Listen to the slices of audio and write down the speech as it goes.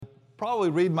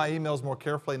probably read my emails more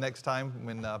carefully next time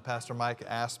when Pastor Mike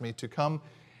asked me to come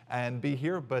and be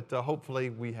here, but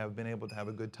hopefully we have been able to have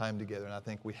a good time together, and I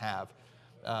think we have.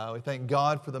 We thank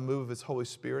God for the move of His Holy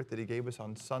Spirit that He gave us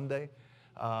on Sunday.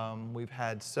 We've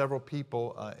had several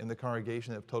people in the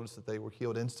congregation that have told us that they were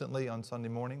healed instantly on Sunday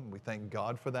morning. We thank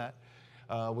God for that.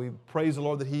 We praise the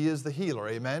Lord that He is the healer,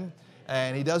 amen?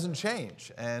 And He doesn't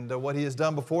change. And what He has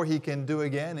done before, He can do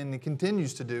again, and He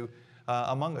continues to do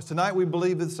among us. Tonight we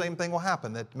believe that the same thing will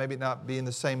happen, that maybe not be in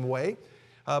the same way,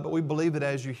 but we believe that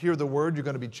as you hear the Word, you're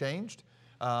going to be changed,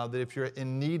 that if you're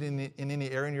in need in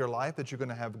any area in your life, that you're going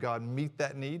to have God meet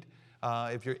that need.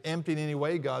 If you're empty in any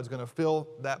way, God's going to fill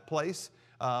that place,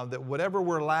 that whatever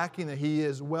we're lacking, that He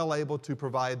is well able to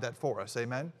provide that for us,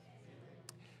 amen?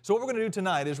 So what we're going to do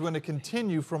tonight is we're going to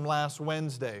continue from last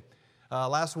Wednesday.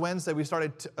 Last Wednesday, we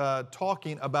started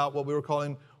talking about what we were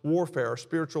calling warfare, or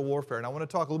spiritual warfare. And I want to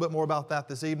talk a little bit more about that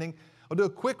this evening. I'll do a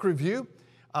quick review,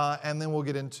 and then we'll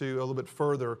get into a little bit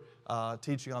further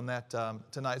teaching on that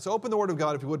tonight. So open the Word of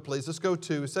God, if you would, please. Let's go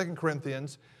to 2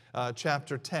 Corinthians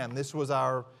chapter 10. This was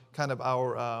our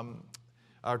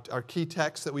key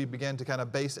text that we began to kind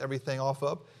of base everything off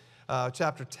of.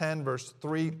 Chapter 10, verse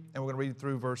 3, and we're going to read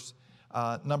through verse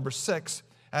number 6.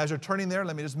 As you're turning there,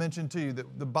 let me just mention to you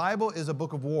that the Bible is a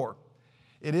book of war.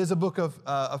 It is a book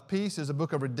of peace. It's a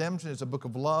book of redemption. It's a book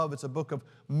of love. It's a book of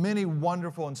many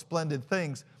wonderful and splendid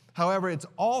things. However, it's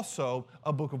also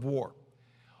a book of war.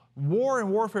 War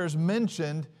and warfare is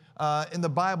mentioned in the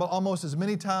Bible almost as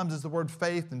many times as the word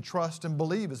faith and trust and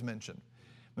believe is mentioned.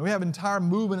 And we have an entire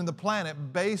movement in the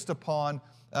planet based upon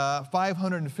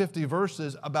 550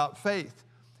 verses about faith.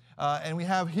 And we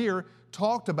have here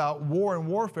talked about war and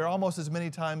warfare almost as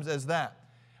many times as that.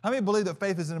 How many believe that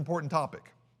faith is an important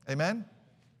topic? Amen?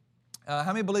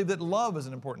 How many believe that love is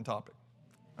an important topic?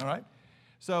 All right?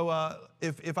 So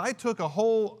if I took a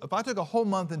whole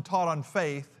month and taught on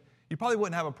faith, you probably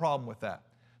wouldn't have a problem with that.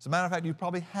 As a matter of fact, you've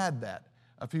probably had that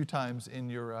a few times in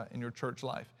your church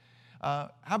life.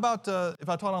 How about if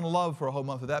I taught on love for a whole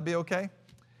month? Would that be okay?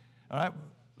 All right?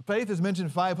 Faith is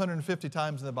mentioned 550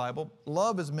 times in the Bible.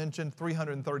 Love is mentioned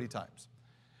 330 times.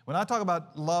 When I talk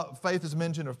about love, faith is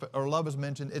mentioned or love is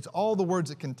mentioned, it's all the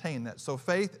words that contain that. So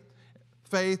faith,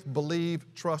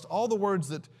 believe, trust, all the words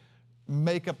that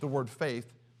make up the word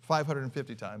faith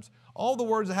 550 times. All the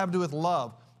words that have to do with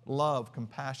love,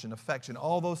 compassion, affection,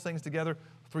 all those things together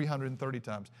 330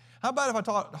 times. How about if I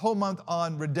taught a whole month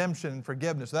on redemption and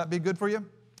forgiveness? Would that be good for you?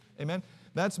 Amen?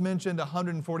 That's mentioned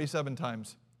 147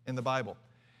 times in the Bible.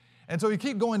 And so you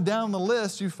keep going down the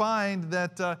list, you find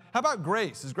that, how about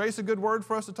grace? Is grace a good word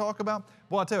for us to talk about?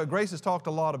 Well, I'll tell you what, grace is talked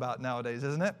a lot about nowadays,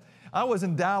 isn't it? I was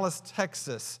in Dallas,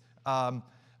 Texas a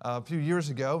few years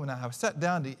ago, and I sat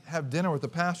down to have dinner with the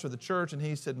pastor of the church, and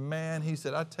he said,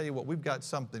 I tell you what, we've got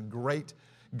something great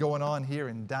going on here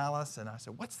in Dallas. And I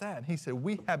said, what's that? And he said,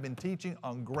 we have been teaching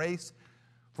on grace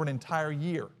for an entire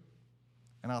year.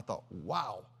 And I thought,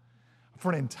 wow,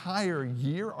 for an entire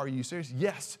year? Are you serious?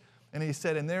 Yes. And he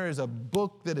said, and there is a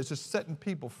book that is just setting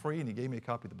people free. And he gave me a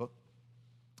copy of the book.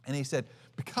 And he said,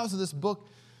 because of this book,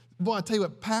 boy, I tell you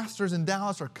what, pastors in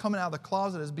Dallas are coming out of the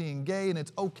closet as being gay, and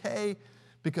it's okay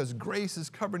because grace is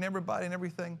covering everybody and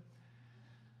everything.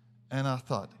 And I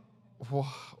thought,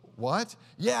 what?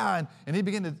 Yeah, and he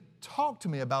began to talk to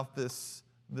me about this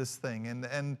thing.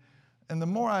 And the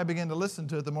more I began to listen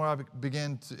to it, the more I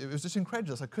began to, it was just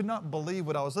incredulous. I could not believe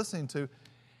what I was listening to.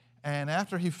 And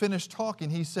after he finished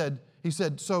talking, he said,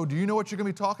 so do you know what you're going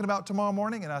to be talking about tomorrow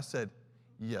morning? And I said,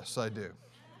 yes, I do.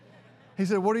 He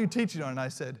said, what are you teaching on? And I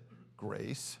said,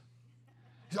 grace.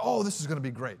 He said, oh, this is going to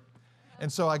be great.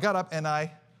 And so I got up and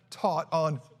I taught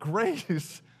on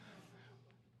grace.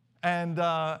 And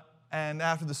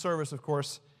after the service, of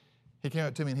course, he came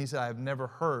up to me and he said, I have never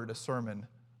heard a sermon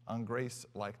on grace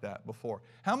like that before.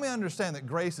 How many understand that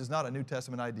grace is not a New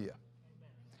Testament idea?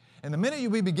 And the minute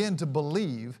we begin to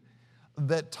believe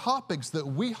that topics that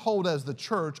we hold as the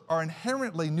church are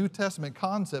inherently New Testament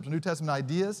concepts, New Testament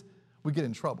ideas, we get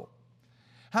in trouble.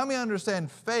 How many understand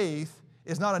faith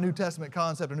is not a New Testament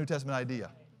concept or New Testament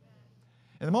idea?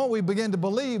 And the moment we begin to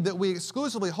believe that we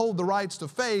exclusively hold the rights to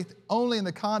faith only in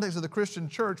the context of the Christian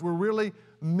church, we're really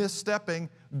misstepping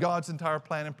God's entire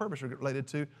plan and purpose related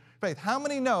to faith. How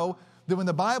many know that when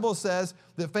the Bible says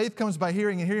that faith comes by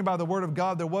hearing and hearing by the Word of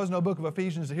God, there was no book of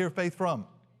Ephesians to hear faith from?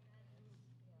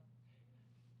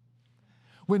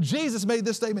 When Jesus made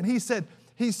this statement, he said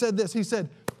this. He said,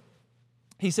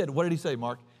 what did he say,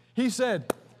 Mark? He said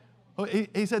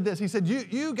this. He said,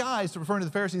 you guys, referring to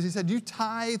the Pharisees, he said, you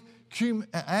tithe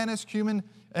anise, cumin,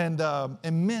 and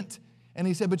mint. And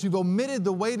he said, but you've omitted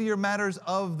the weightier matters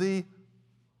of the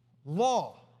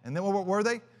law. And then what were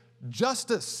they?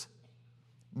 Justice,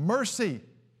 mercy,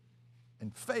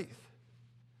 and faith.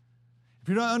 If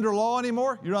you're not under law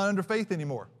anymore, you're not under faith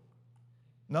anymore.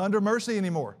 Not under mercy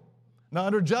anymore. Not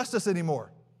under justice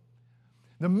anymore.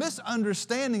 The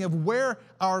misunderstanding of where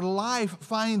our life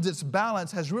finds its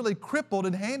balance has really crippled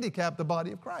and handicapped the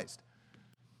body of Christ.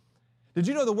 Did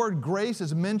you know the word grace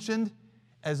is mentioned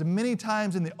as many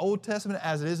times in the Old Testament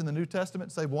as it is in the New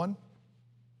Testament, save one?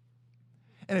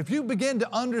 And if you begin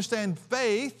to understand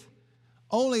faith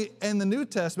only in the New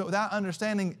Testament without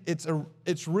understanding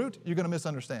its root, you're going to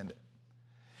misunderstand it.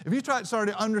 If you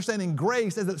started understanding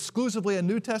grace as exclusively a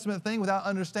New Testament thing without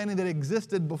understanding that it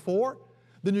existed before,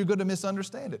 then you're going to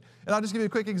misunderstand it. And I'll just give you a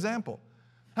quick example.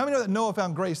 How many know that Noah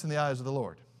found grace in the eyes of the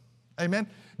Lord? Amen?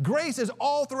 Grace is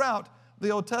all throughout the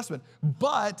Old Testament.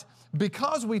 But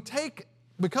because we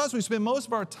spend most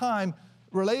of our time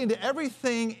relating to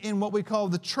everything in what we call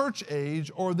the church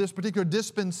age or this particular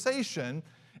dispensation,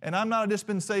 and I'm not a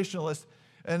dispensationalist,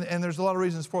 and there's a lot of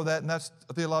reasons for that, and that's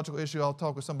a theological issue. I'll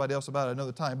talk with somebody else about it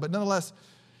another time. But nonetheless,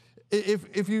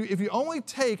 if you only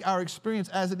take our experience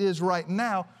as it is right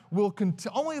now, we'll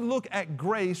only look at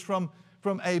grace from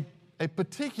a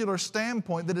particular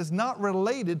standpoint that is not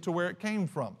related to where it came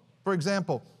from. For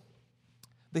example,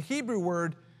 the Hebrew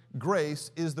word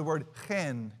grace is the word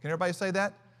chen. Can everybody say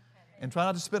that? And try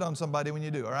not to spit on somebody when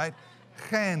you do, all right?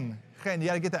 Chen. You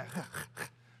got to get that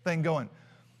thing going.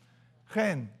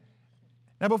 Chen.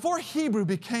 Now, before Hebrew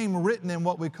became written in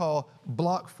what we call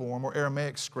block form or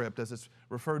Aramaic script, as it's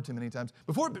referred to many times,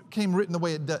 before it became written the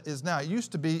way it is now, it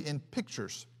used to be in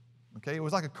pictures. Okay, it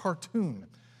was like a cartoon,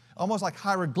 almost like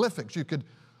hieroglyphics. You could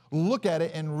look at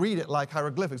it and read it like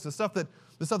hieroglyphics. The stuff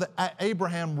that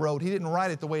Abraham wrote, he didn't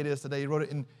write it the way it is today. He wrote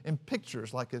it in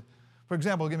pictures. For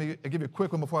example, I'll give you a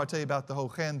quick one before I tell you about the whole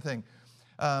chen thing.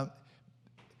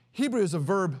 Hebrew is a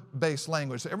verb-based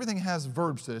language, so everything has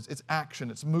verbs to it. It's action.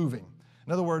 It's moving.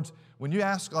 In other words, when you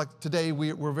ask, like today,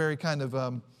 we're very kind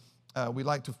of, we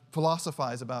like to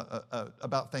philosophize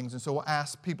about things. And so we'll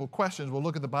ask people questions. We'll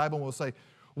look at the Bible and we'll say,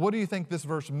 what do you think this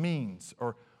verse means?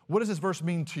 Or what does this verse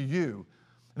mean to you?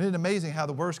 And isn't it amazing how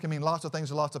the verse can mean lots of things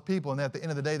to lots of people, and at the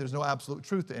end of the day, there's no absolute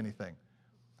truth to anything.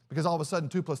 Because all of a sudden,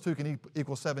 2 plus 2 can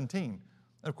equal 17.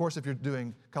 And of course, if you're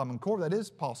doing Common Core, that is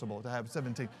possible to have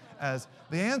 17 as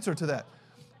the answer to that.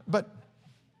 But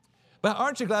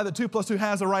aren't you glad that 2 plus 2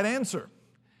 has a right answer?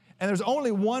 And there's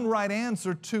only one right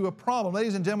answer to a problem.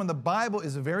 Ladies and gentlemen, the Bible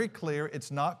is very clear. It's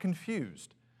not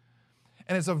confused.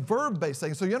 And it's a verb-based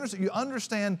thing. So you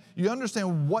understand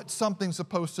what something's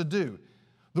supposed to do.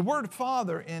 The word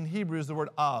father in Hebrew is the word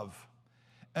av.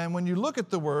 And when you look at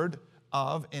the word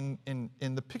of in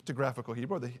the pictographical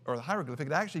Hebrew or the hieroglyphic,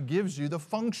 it actually gives you the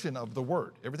function of the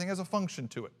word. Everything has a function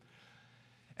to it.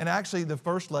 And actually, the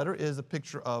first letter is a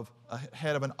picture of a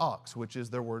head of an ox, which is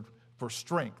their word for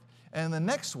strength. And the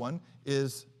next one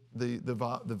is the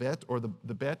vet or the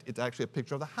bet. It's actually a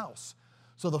picture of the house.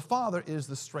 So the father is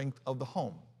the strength of the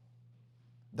home.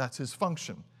 That's his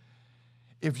function.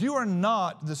 If you are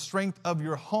not the strength of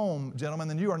your home, gentlemen,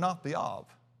 then you are not the of.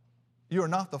 You are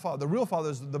not the father. The real father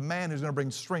is the man who's going to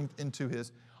bring strength into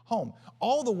his home.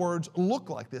 All the words look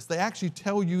like this. They actually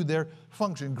tell you their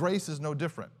function. Grace is no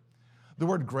different. The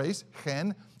word grace,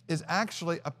 chen, is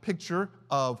actually a picture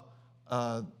of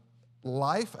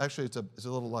life. Actually, it's a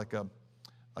little like a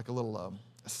little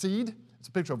seed. It's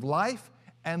a picture of life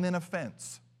and then a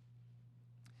fence.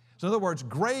 So in other words,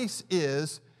 grace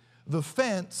is the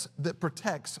fence that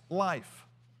protects life.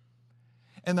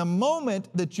 And the moment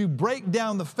that you break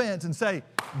down the fence and say,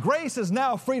 grace is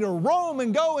now free to roam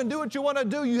and go and do what you want to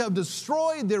do, you have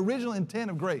destroyed the original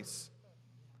intent of grace.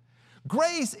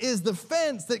 Grace is the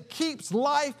fence that keeps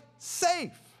life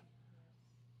safe.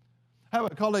 I have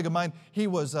a colleague of mine, he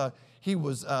was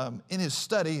in his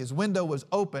study, his window was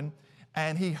open,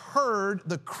 and he heard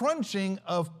the crunching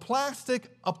of plastic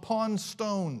upon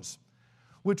stones,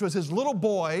 which was his little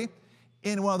boy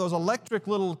in one of those electric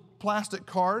little plastic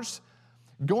cars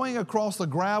going across the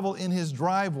gravel in his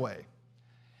driveway.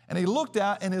 And he looked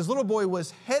out, and his little boy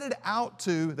was headed out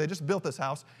to, they just built this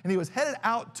house, and he was headed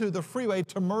out to the freeway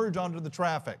to merge onto the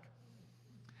traffic.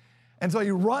 And so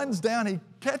he runs down, he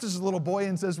catches his little boy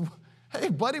and says, hey,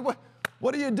 buddy,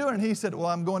 what are you doing? And he said, well,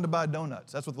 I'm going to buy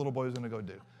donuts. That's what the little boy was going to go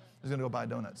do. He's going to go buy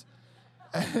donuts.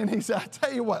 And he said, I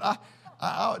tell you what,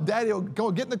 Daddy will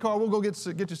go get in the car, we'll go get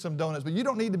you some donuts, but you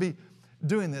don't need to be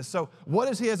doing this. So what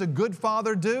does he as a good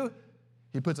father do?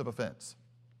 He puts up a fence.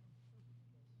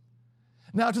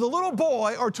 Now, to the little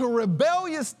boy or to a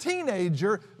rebellious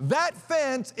teenager, that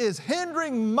fence is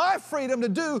hindering my freedom to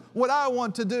do what I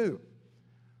want to do.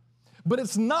 But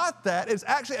it's not that. It's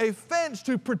actually a fence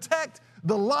to protect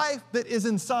the life that is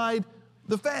inside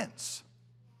the fence.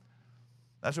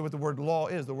 That's what the word law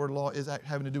is. The word law is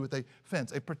having to do with a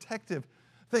fence, a protective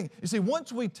thing. You see,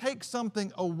 once we take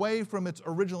something away from its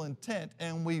original intent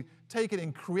and we take it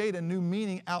and create a new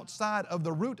meaning outside of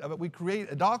the root of it, we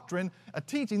create a doctrine, a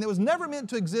teaching that was never meant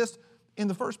to exist in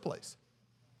the first place.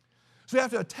 So we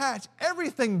have to attach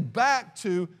everything back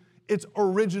to its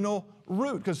original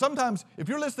root. Because sometimes, if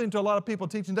you're listening to a lot of people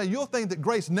teaching today, you'll think that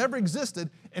grace never existed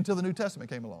until the New Testament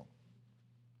came along.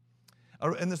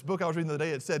 In this book I was reading the other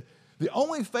day, it said, the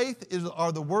only faith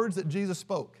are the words that Jesus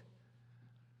spoke.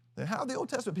 Then how did the Old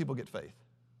Testament people get faith?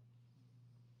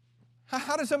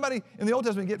 How did somebody in the Old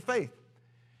Testament get faith?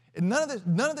 And none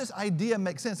of this idea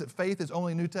makes sense that faith is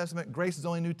only New Testament, grace is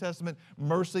only New Testament,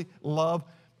 mercy, love.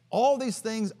 All these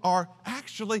things are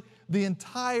actually the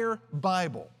entire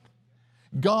Bible.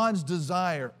 God's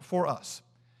desire for us.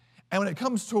 And when it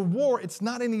comes to war, it's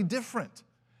not any different.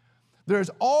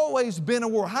 There's always been a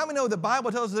war. How many know the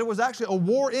Bible tells us there was actually a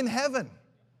war in heaven?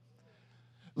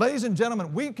 Ladies and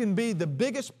gentlemen, we can be the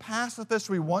biggest pacifists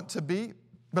we want to be,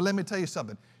 but let me tell you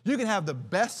something. You can have the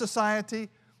best society,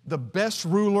 the best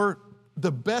ruler,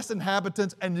 the best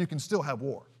inhabitants, and you can still have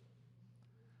war.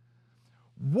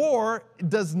 War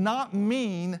does not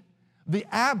mean the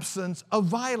absence of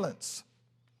violence.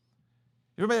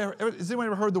 Has anyone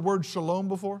ever heard the word shalom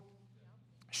before?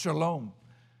 Shalom.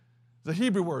 The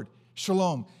Hebrew word,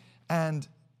 shalom. And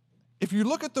if you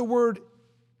look at the word,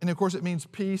 and of course it means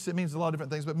peace, it means a lot of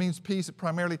different things, but it means peace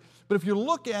primarily. But if you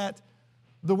look at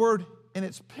the word in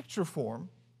its picture form,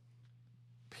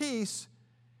 peace,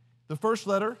 the first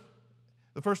letter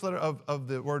of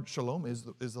the word shalom is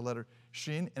the letter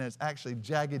shin, and it's actually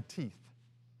jagged teeth.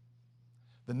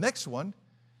 The next one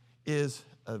is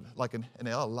like an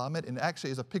L, a lamed, and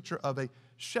actually is a picture of a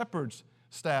shepherd's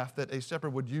staff that a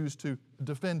shepherd would use to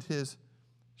defend his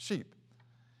sheep.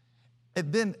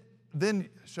 And then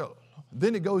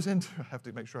it goes into, I have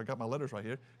to make sure I got my letters right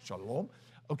here, shalom,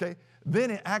 okay?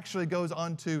 Then it actually goes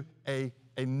on to a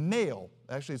nail.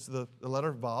 Actually, it's the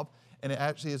letter vav, and it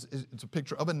actually it's a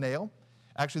picture of a nail.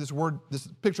 Actually, this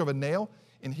picture of a nail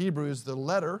in Hebrew is the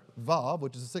letter vav,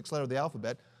 which is the sixth letter of the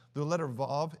alphabet. The letter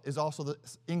vav is also the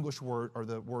English word, or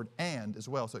the word and as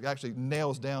well. So it actually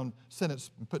nails down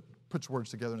sentence, puts words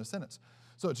together in a sentence.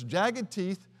 So it's jagged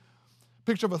teeth,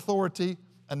 picture of authority,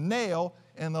 a nail,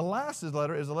 and the last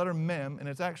letter is the letter mem, and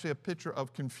it's actually a picture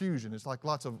of confusion. It's like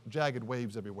lots of jagged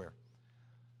waves everywhere.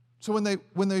 So when they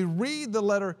read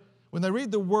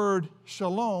the word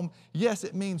shalom, yes,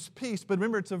 it means peace, but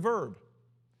remember it's a verb.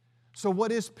 So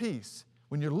what is peace?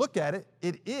 When you look at it,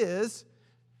 it is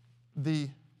the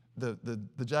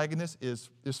jaggedness is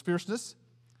fierceness.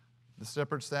 The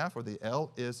shepherd's staff, or the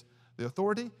L, is the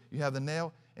authority. You have the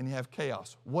nail, and you have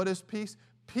chaos. What is peace?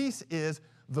 Peace is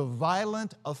the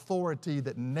violent authority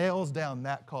that nails down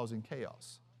that causing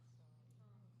chaos.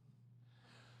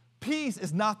 Peace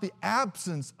is not the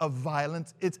absence of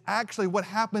violence. It's actually what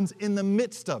happens in the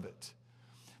midst of it.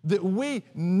 That we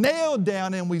nail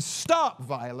down and we stop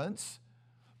violence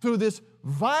through this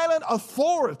violent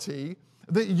authority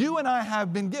that you and I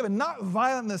have been given. Not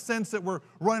violent in the sense that we're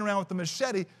running around with a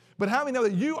machete, but how many know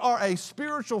that you are a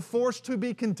spiritual force to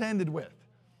be contended with?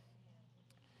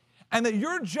 And that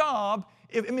your job,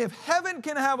 if heaven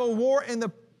can have a war in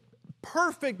the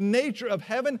perfect nature of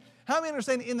heaven, how many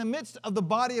understand in the midst of the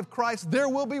body of Christ, there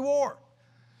will be war?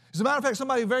 As a matter of fact,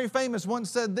 somebody very famous once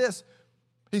said this.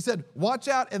 He said, watch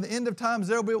out, at the end of times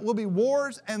there will be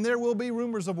wars and there will be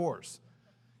rumors of wars.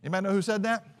 Anybody know who said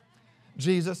that?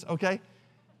 Jesus, okay?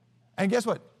 And guess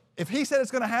what? If he said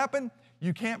it's going to happen,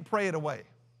 you can't pray it away.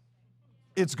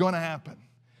 It's going to happen.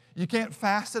 You can't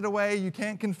fast it away. You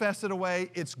can't confess it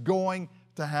away. It's going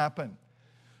to happen.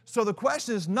 So the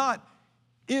question is not,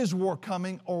 is war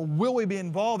coming or will we be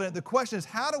involved in it? The question is,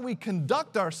 how do we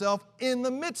conduct ourselves in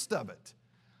the midst of it?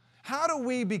 How do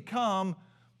we become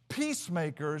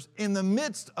peacemakers in the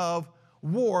midst of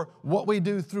war? What we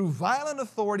do through violent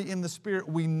authority in the Spirit,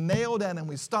 we nail down and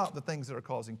we stop the things that are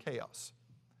causing chaos.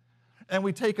 And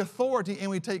we take authority and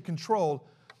we take control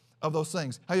of those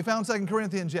things. Have you found 2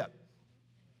 Corinthians yet?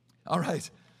 All right.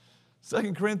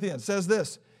 2 Corinthians says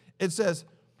this. It says,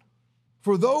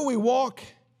 for though we walk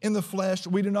in the flesh,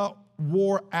 we do not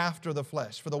war after the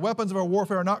flesh. For the weapons of our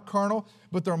warfare are not carnal,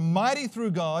 but they're mighty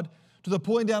through God to the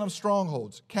pulling down of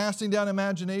strongholds, casting down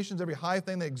imaginations, every high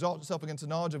thing that exalts itself against the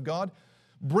knowledge of God,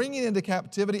 bringing into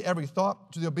captivity every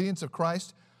thought to the obedience of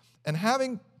Christ, and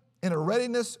having in a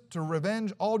readiness to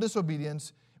revenge all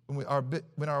disobedience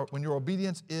when your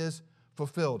obedience is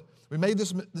fulfilled. We made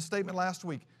this statement last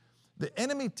week. The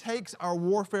enemy takes our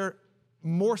warfare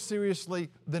more seriously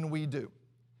than we do.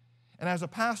 And as a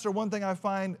pastor, one thing I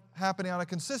find happening on a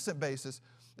consistent basis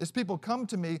is people come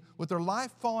to me with their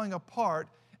life falling apart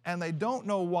and they don't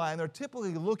know why. And they're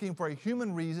typically looking for a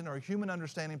human reason or a human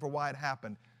understanding for why it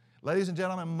happened. Ladies and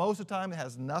gentlemen, most of the time it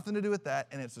has nothing to do with that,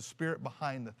 and it's the spirit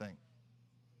behind the thing.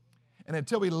 And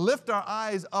until we lift our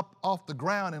eyes up off the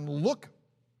ground and look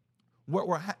what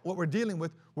we're dealing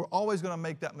with, we're always going to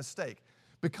make that mistake.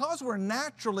 Because we're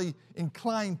naturally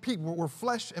inclined people, we're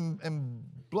flesh and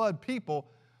blood people,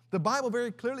 the Bible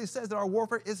very clearly says that our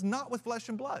warfare is not with flesh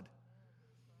and blood.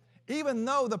 Even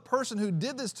though the person who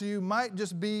did this to you might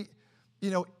just be,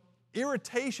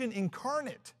 irritation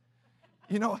incarnate.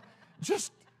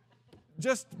 Just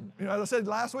as I said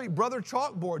last week, brother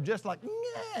chalkboard, just like,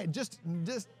 just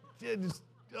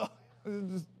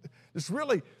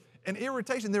really an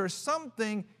irritation. There is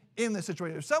something in this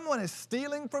situation. If someone is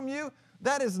stealing from you,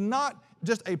 that is not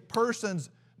just a person's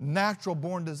natural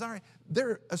born desire.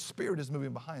 A spirit is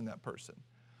moving behind that person.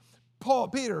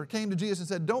 Peter came to Jesus and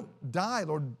said, "Don't die,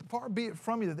 Lord. Far be it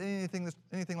from you that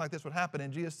anything like this would happen."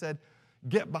 And Jesus said,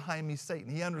 "Get behind me, Satan."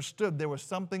 He understood there was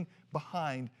something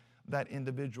behind that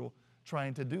individual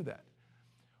trying to do that.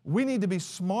 We need to be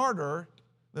smarter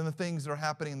than the things that are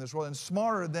happening in this world and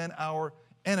smarter than our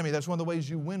enemy. That's one of the ways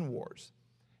you win wars,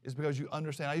 is because you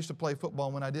understand. I used to play football,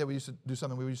 and when I did, we used to do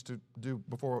something we used to do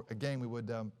before a game. We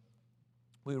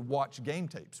would watch game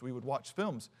tapes. We would watch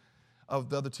films of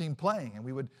the other team playing, and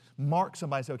we would mark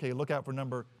somebody and say, "Okay, look out for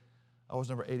I was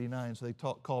number 89, so they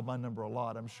called my number a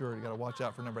lot. I'm sure you got to watch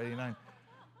out for number 89.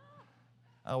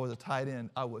 I was a tight end.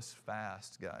 I was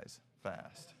fast, guys,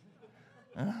 fast.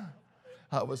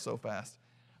 I was so fast.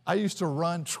 I used to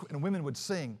run, and women would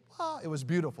sing. It was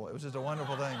beautiful. It was just a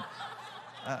wonderful thing.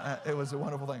 It was a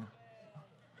wonderful thing.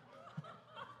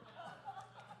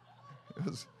 It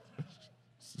was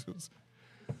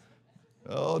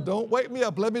oh, don't wake me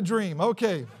up. Let me dream.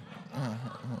 Okay.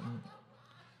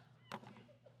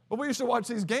 But we used to watch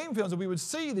these game films, and we would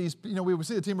see these, we would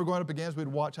see the team we're going up against. We'd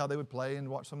watch how they would play and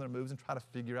watch some of their moves and try to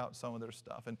figure out some of their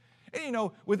stuff. And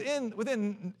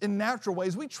within natural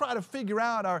ways, we try to figure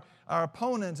out our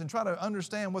opponents and try to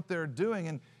understand what they're doing.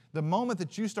 And the moment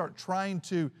that you start trying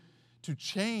to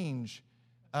change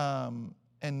and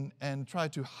try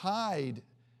to hide,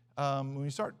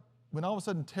 when all of a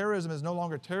sudden terrorism is no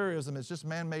longer terrorism, it's just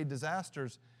man-made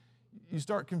disasters, you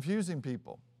start confusing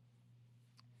people.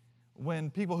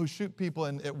 When people who shoot people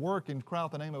at work and cry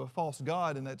out the name of a false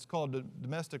god, and that's called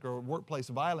domestic or workplace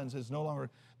violence, is no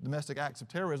longer domestic acts of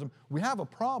terrorism, we have a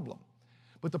problem.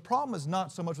 But the problem is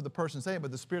not so much with the person saying it, but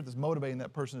the spirit that's motivating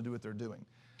that person to do what they're doing.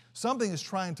 Something is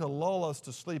trying to lull us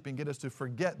to sleep and get us to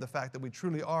forget the fact that we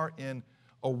truly are in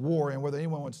a war, and whether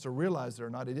anyone wants to realize it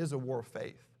or not, it is a war of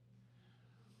faith.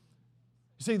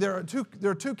 You see, there are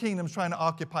two kingdoms trying to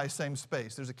occupy same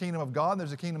space. There's a kingdom of God and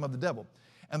there's a kingdom of the devil.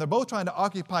 And they're both trying to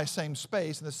occupy same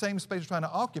space, and the same space they're trying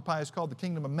to occupy is called the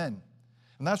kingdom of men.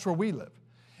 And that's where we live.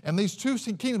 And these two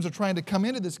kingdoms are trying to come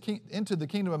into the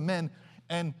kingdom of men,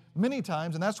 and many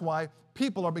times, and that's why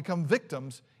people are become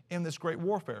victims in this great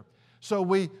warfare. So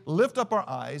we lift up our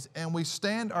eyes, and we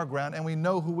stand our ground, and we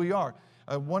know who we are.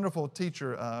 A wonderful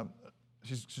teacher,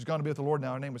 she's gone to be with the Lord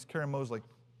now. Her name was Karen Mosley.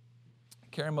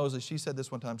 Karen Mosley, she said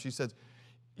this one time. She said,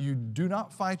 "You do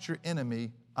not fight your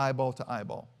enemy eyeball to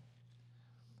eyeball."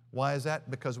 Why is that?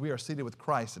 Because we are seated with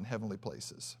Christ in heavenly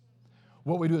places.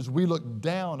 What we do is we look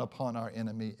down upon our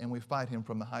enemy and we fight him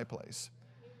from the high place.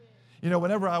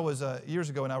 Whenever I was, years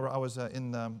ago, when I was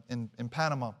in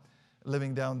Panama,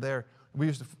 living down there, we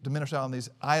used to minister out on these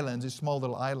islands, these small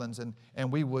little islands, and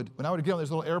when I would get on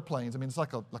these little airplanes, it's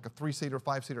like a 3-seater,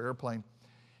 5-seater airplane,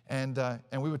 and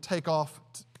we would take off,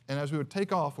 and as we would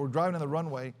take off, we're driving on the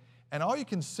runway, and all you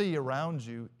can see around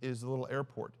you is the little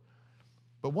airport.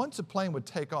 But once the plane would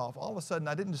take off, all of a sudden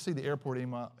I didn't just see the airport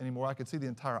anymore, I could see the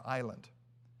entire island.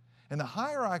 And the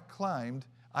higher I climbed,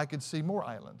 I could see more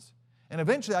islands. And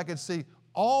eventually I could see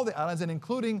all the islands, and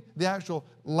including the actual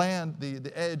land,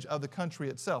 the edge of the country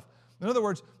itself. In other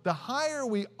words, the higher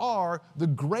we are, the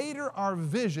greater our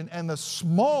vision and the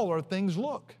smaller things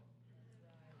look.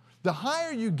 The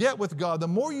higher you get with God, the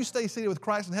more you stay seated with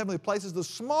Christ in heavenly places, the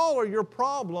smaller your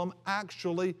problem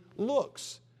actually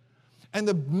looks. And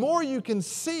the more you can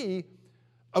see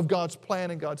of God's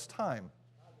plan and God's time.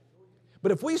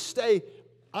 But if we stay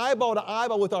eyeball to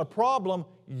eyeball with our problem,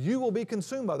 you will be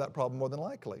consumed by that problem more than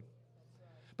likely.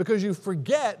 Because you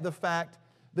forget the fact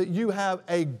that you have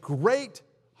a great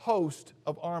host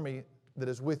of army that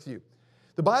is with you.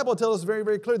 The Bible tells us very,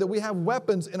 very clearly that we have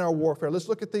weapons in our warfare. Let's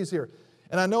look at these here.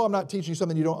 And I know I'm not teaching you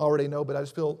something you don't already know, but I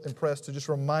just feel impressed to just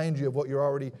remind you of what you're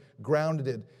already grounded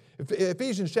in.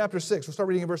 Ephesians chapter 6, we'll start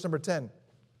reading in verse number 10.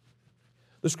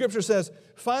 The Scripture says,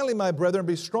 "Finally, my brethren,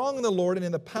 be strong in the Lord and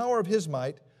in the power of His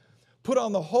might. Put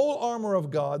on the whole armor of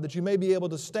God, that you may be able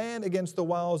to stand against the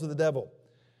wiles of the devil.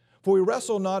 For we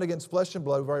wrestle not against flesh and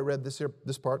blood," we've already read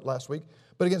this part last week,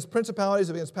 "but against principalities,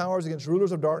 against powers, against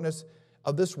rulers of darkness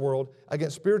of this world,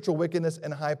 against spiritual wickedness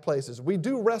in high places." We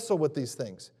do wrestle with these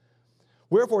things.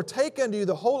 "Wherefore take unto you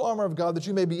the whole armor of God, that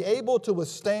you may be able to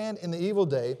withstand in the evil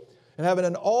day, and having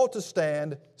an all to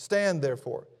stand, stand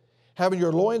therefore. Having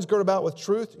your loins girded about with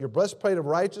truth, your breastplate of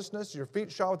righteousness, your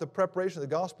feet shod with the preparation of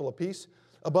the gospel of peace,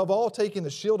 above all taking the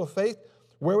shield of faith,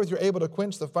 wherewith you're able to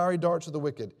quench the fiery darts of the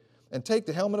wicked, and take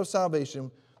the helmet of salvation,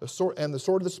 the sword of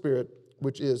the Spirit,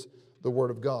 which is the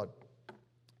word of God."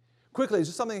 Quickly, there's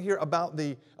just something here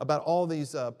about all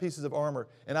these pieces of armor.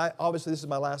 And obviously this is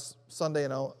my last Sunday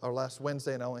or last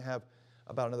Wednesday, and I only have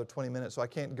about another 20 minutes, so I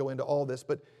can't go into all this.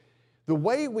 But the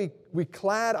way we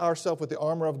clad ourselves with the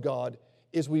armor of God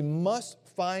is we must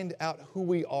find out who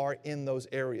we are in those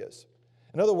areas.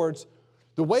 In other words,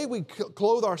 the way we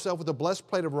clothe ourselves with the blessed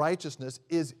plate of righteousness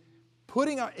is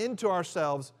putting into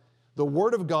ourselves the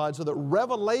Word of God so that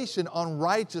revelation on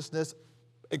righteousness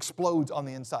explodes on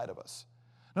the inside of us.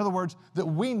 In other words, that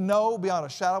we know beyond a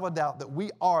shadow of a doubt that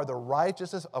we are the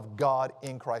righteousness of God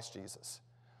in Christ Jesus.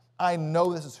 I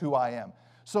know this is who I am.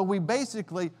 So we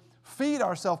basically feed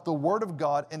ourselves the Word of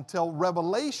God until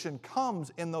revelation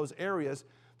comes in those areas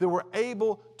that we're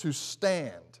able to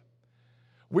stand.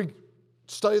 We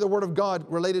study the Word of God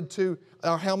related to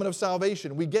our helmet of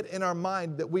salvation. We get in our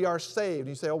mind that we are saved.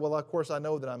 You say, "Oh, well, of course I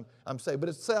know that I'm saved."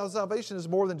 But salvation is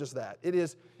more than just that. It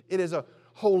is a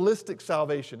holistic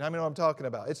salvation. How many know what I'm talking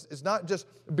about? It's not just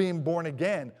being born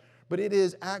again, but it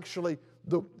is actually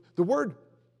the word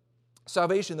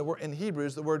salvation. The word in Hebrew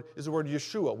is the word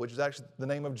Yeshua, which is actually the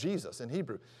name of Jesus in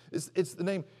Hebrew. It's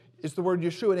the word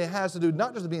Yeshua, and it has to do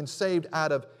not just being saved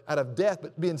out of death,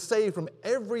 but being saved from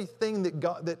everything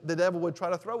that the devil would try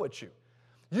to throw at you.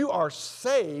 You are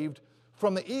saved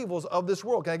from the evils of this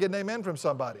world. Can I get an amen from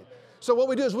somebody? So what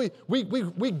we do is we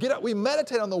get up, we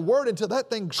meditate on the Word until that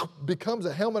thing becomes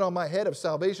a helmet on my head of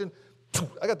salvation.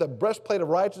 I got the breastplate of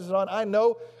righteousness on. I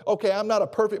know, okay, I'm not a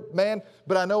perfect man,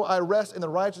 but I know I rest in the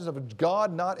righteousness of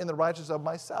God, not in the righteousness of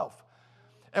myself.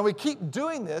 And we keep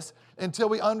doing this until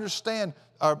we understand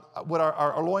what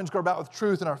our loins girded about with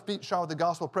truth, and our feet shod with the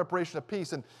gospel of preparation of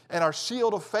peace, and our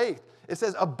shield of faith. It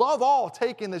says, above all,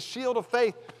 taking the shield of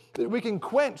faith, that we can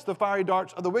quench the fiery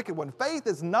darts of the wicked one. Faith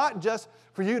is not just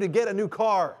for you to get a new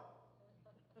car.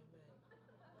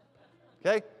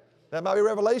 Okay? That might be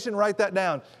revelation. Write that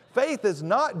down. Faith is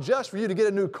not just for you to get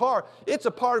a new car. It's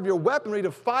a part of your weaponry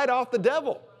to fight off the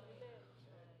devil.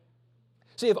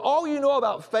 See, if all you know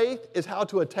about faith is how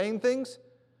to attain things,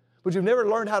 but you've never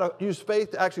learned how to use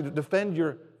faith to actually defend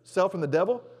yourself from the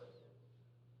devil,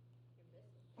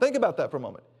 think about that for a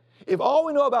moment. If all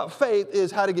we know about faith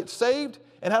is how to get saved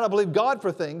and how to believe God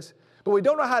for things, but we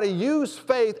don't know how to use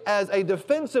faith as a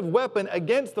defensive weapon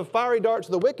against the fiery darts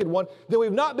of the wicked one, then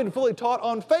we've not been fully taught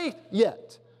on faith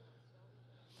yet.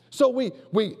 So we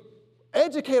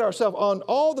educate ourselves on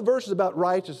all the verses about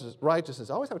righteousness.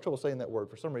 I always have trouble saying that word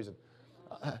for some reason.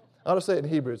 I'll just say it in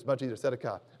Hebrew. It's much easier.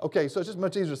 Tzedakah. Okay, so it's just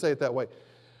much easier to say it that way.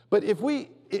 But if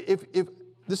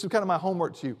this is kind of my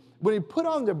homework to you, when you put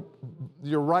on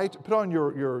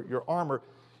your armor,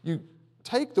 you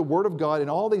take the Word of God in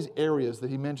all these areas that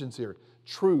he mentions here: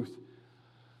 truth,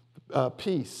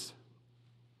 peace,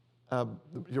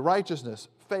 your righteousness,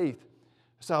 faith,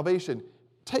 salvation.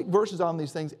 Take verses on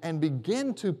these things and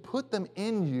begin to put them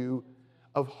in you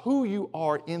of who you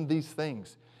are in these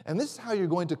things. And this is how you're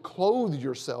going to clothe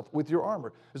yourself with your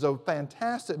armor. There's a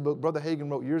fantastic book Brother Hagin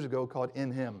wrote years ago called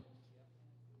In Him.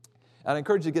 And I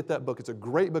encourage you to get that book. It's a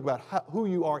great book about who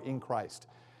you are in Christ.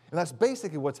 And that's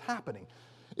basically what's happening,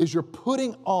 is you're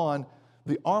putting on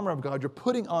the armor of God. You're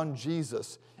putting on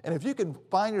Jesus. And if you can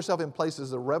find yourself in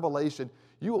places of revelation,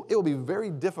 it will be very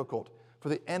difficult for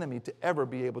the enemy to ever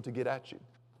be able to get at you.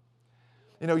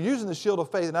 You know, using the shield of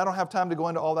faith, and I don't have time to go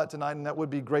into all that tonight, and that would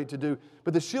be great to do,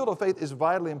 but the shield of faith is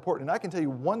vitally important. And I can tell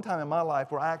you one time in my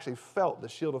life where I actually felt the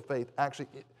shield of faith actually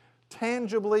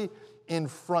tangibly in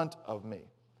front of me.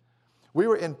 We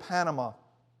were in Panama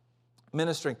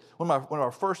ministering, one of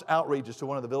our first outreaches to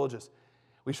one of the villages.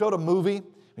 We showed a movie.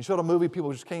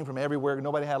 People just came from everywhere.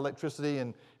 Nobody had electricity,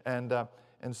 and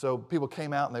so people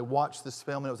came out and they watched this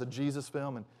film, and it was a Jesus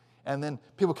film, and then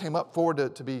people came up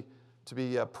forward to be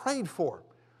prayed for.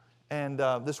 And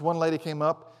this one lady came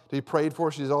up to be prayed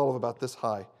for. She's all of about this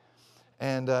high.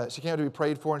 And she came to be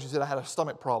prayed for, and she said, I had a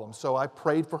stomach problem. So I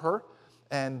prayed for her,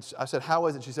 and I said, how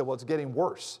is it? She said, well, it's getting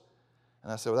worse.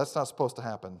 And I said, well, that's not supposed to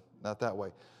happen, not that way.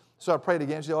 So I prayed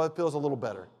again. She said, oh, it feels a little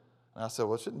better. And I said,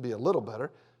 well, it shouldn't be a little better.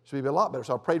 It should be a lot better.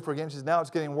 So I prayed for it again. She said, now it's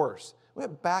getting worse. We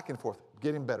went back and forth,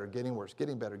 getting better, getting worse,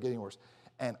 getting better, getting worse.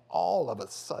 And all of a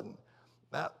sudden,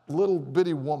 that little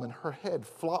bitty woman, her head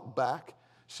flopped back.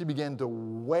 She began to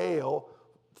wail,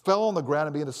 fell on the ground,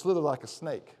 and began to slither like a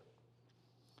snake.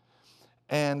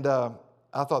 And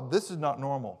I thought, this is not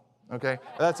normal. Okay,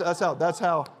 that's how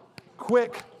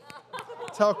quick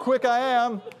I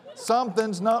am.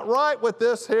 Something's not right with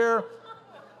this here.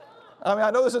 I mean,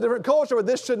 I know this is a different culture, but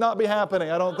this should not be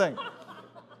happening, I don't think.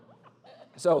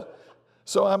 So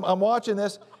I'm watching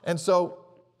this, and so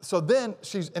then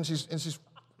she's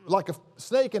like a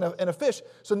snake and a fish.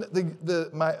 So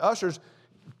my ushers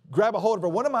grab a hold of her.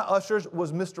 One of my ushers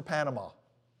was Mr. Panama.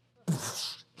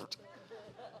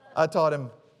 I taught him.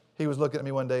 He was looking at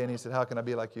me one day, and he said, how can I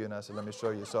be like you? And I said, let me show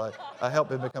you. So I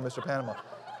helped him become Mr. Panama.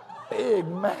 Big,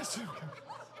 massive.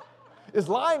 Is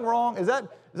lying wrong? Is that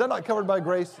not covered by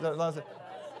grace?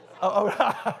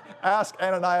 Ask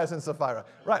Ananias and Sapphira.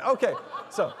 Right, okay.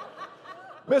 So,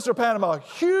 Mr. Panama,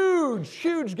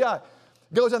 huge guy,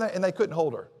 goes in there, and they couldn't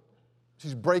hold her.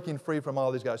 She's breaking free from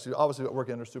all these guys. She's obviously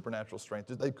working under supernatural strength.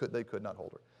 They could not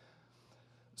hold her.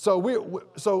 So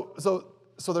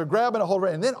they're grabbing a hold of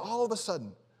her, and then all of a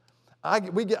sudden, I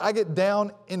get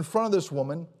down in front of this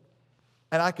woman,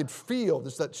 and I could feel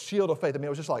just that shield of faith. I mean, it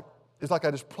was just like, it's like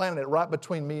I just planted it right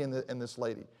between me and this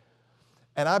lady.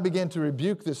 And I began to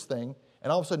rebuke this thing,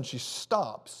 and all of a sudden she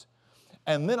stops.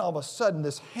 And then all of a sudden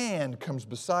this hand comes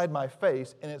beside my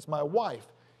face, and it's my wife.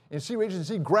 And she reaches and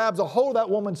she grabs a hold of that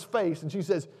woman's face, and she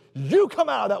says, you come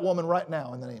out of that woman right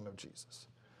now in the name of Jesus.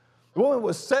 The woman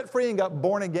was set free and got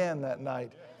born again that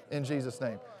night in Jesus'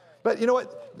 name. But you know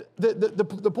what?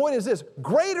 The point is this.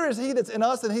 Greater is he that's in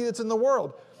us than he that's in the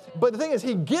world. But the thing is,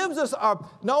 he gives us not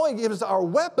only gives us our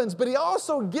weapons, but he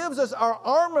also gives us our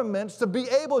armaments to be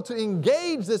able to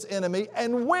engage this enemy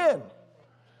and win.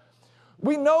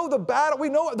 We know the battle, we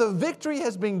know the victory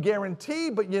has been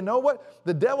guaranteed, but you know what?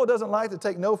 The devil doesn't like to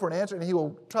take no for an answer, and he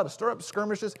will try to stir up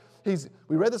skirmishes. We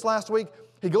read this last week.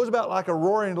 He goes about like a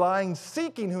roaring lion,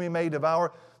 seeking whom he may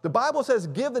devour. The Bible says,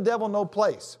 give the devil no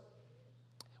place.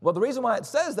 Well, the reason why it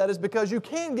says that is because you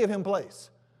can give him place.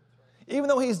 Even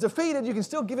though he's defeated, you can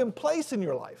still give him place in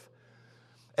your life.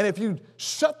 And if you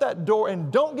shut that door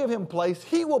and don't give him place,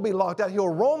 he will be locked out. He'll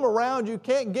roam around. You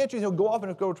can't get you. He'll go off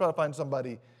and go try to find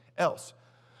somebody else.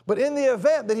 But in the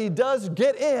event that he does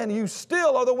get in, you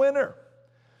still are the winner.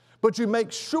 But you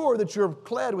make sure that you're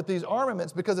clad with these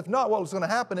armaments, because if not, what's going to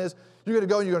happen is you're going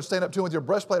to go and you're going to stand up to him with your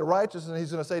breastplate of righteousness, and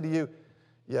he's going to say to you,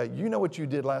 yeah, you know what you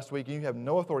did last week, and you have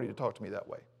no authority to talk to me that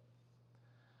way.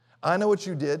 I know what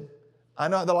you did. I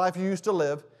know the life you used to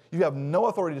live. You have no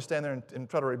authority to stand there and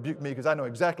try to rebuke me, because I know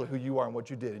exactly who you are and what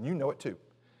you did, and you know it too.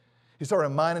 He started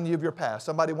reminding you of your past.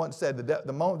 Somebody once said,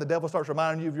 the moment the devil starts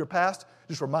reminding you of your past,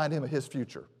 just remind him of his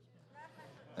future.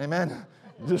 Amen?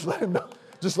 Just let him know.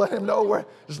 Just let him know where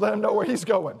he's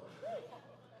going.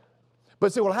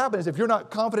 But see, what will happen is if you're not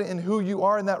confident in who you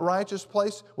are in that righteous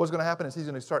place, what's going to happen is he's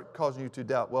going to start causing you to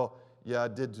doubt. Well, yeah, I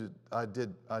did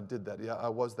that. Yeah, I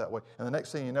was that way. And the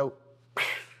next thing you know,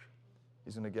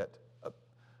 he's going to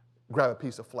grab a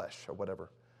piece of flesh or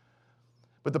whatever.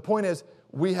 But the point is,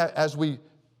 as we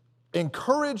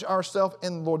encourage ourselves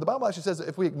in the Lord, the Bible actually says that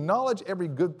if we acknowledge every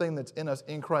good thing that's in us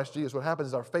in Christ Jesus, what happens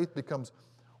is our faith becomes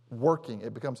working.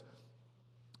 It becomes,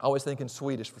 I always think in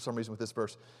Swedish for some reason with this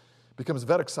verse, becomes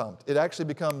verksamt. It actually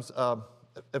becomes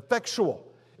effectual.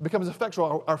 It becomes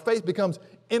effectual. Our faith becomes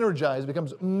energized. It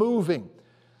becomes moving.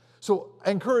 So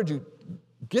I encourage you,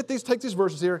 take these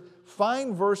verses here,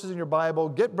 find verses in your Bible,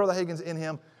 get Brother Hagin's in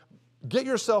him, get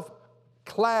yourself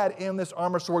clad in this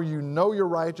armor so where you know you're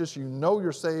righteous, you know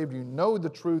you're saved, you know the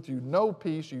truth, you know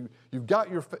peace, you've got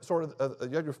your you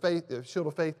have your faith, the shield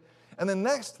of faith. And the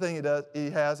next thing he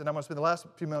has, and I'm going to spend the last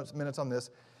few minutes on this,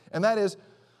 and that is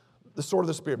the sword of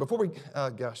the Spirit. Before we,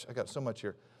 I got so much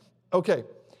here. Okay,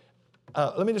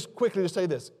 let me just quickly say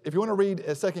this. If you want to read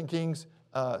 2 Kings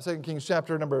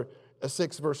chapter number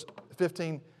 6, verse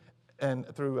 15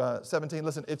 and through 17,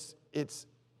 listen, it's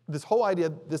this whole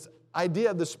idea, this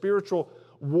idea of the spiritual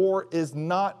war is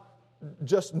not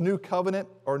just New Covenant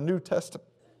or New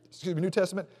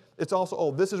Testament. It's also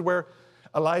Old. This is where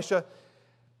Elisha,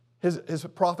 his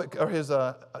prophet or his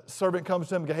servant comes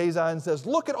to him, Gehazi, and says,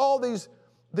 "Look at all these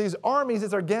armies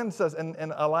that are against us." And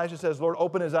Elisha says, "Lord,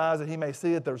 open his eyes that he may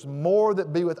see that there's more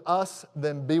that be with us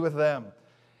than be with them."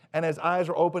 And his eyes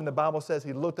were opened. The Bible says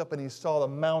he looked up and he saw the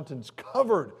mountains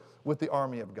covered with the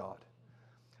army of God.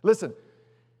 Listen,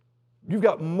 you've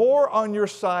got more on your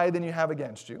side than you have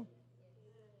against you.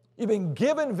 You've been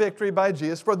given victory by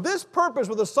Jesus. For this purpose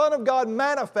was the Son of God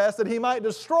manifest, that He might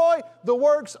destroy the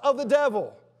works of the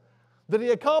devil. Did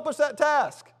He accomplish that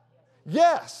task?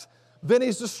 Yes. Then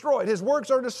He's destroyed. His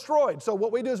works are destroyed. So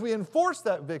what we do is we enforce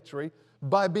that victory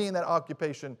by being that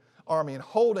occupation army and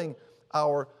holding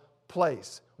our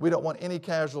place. We don't want any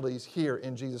casualties here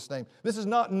in Jesus' name. This is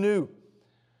not new.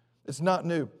 It's not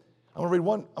new. I'm going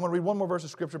to read one more verse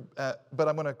of Scripture, but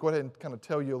I'm going to go ahead and kind of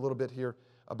tell you a little bit here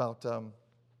about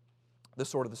the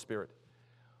sword of the Spirit.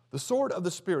 The sword of the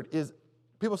Spirit is,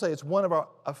 people say it's one of our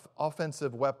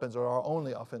offensive weapons or our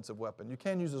only offensive weapon. You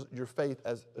can use your faith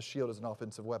as a shield as an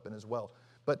offensive weapon as well.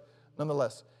 But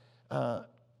nonetheless, if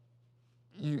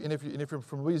you're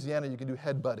from Louisiana, you can do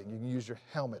headbutting. You can use your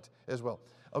helmet as well.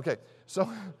 Okay, so,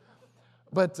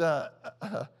 but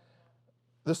the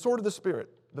sword of the Spirit,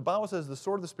 the Bible says the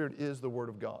sword of the Spirit is the Word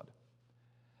of God.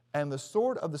 And the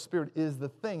sword of the Spirit is the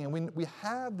thing. And we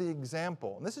have the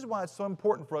example. And this is why it's so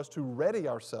important for us to ready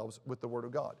ourselves with the Word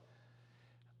of God.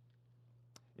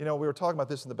 You know, we were talking about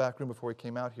this in the back room before we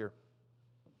came out here.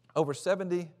 I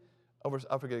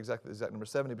forget exactly the exact number,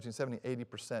 between 70 and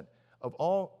 80% of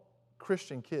all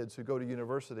Christian kids who go to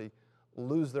university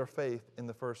lose their faith in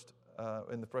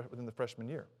within the freshman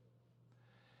year.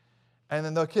 And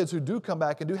then the kids who do come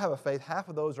back and do have a faith, half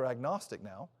of those are agnostic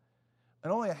now.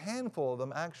 And only a handful of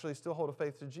them actually still hold a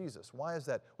faith to Jesus. Why is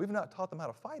that? We've not taught them how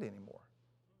to fight anymore.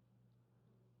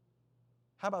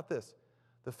 How about this?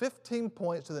 The 15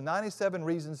 points to the 97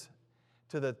 reasons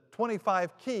to the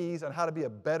 25 keys on how to be a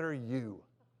better you.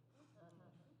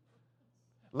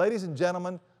 Ladies and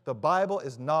gentlemen, the Bible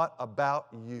is not about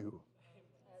you.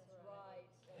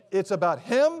 It's about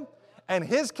Him and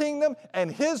His kingdom and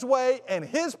His way and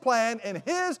His plan and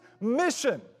His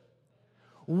mission.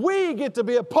 We get to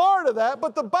be a part of that,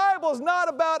 but the Bible is not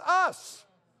about us.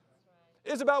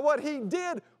 It's about what He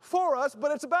did for us,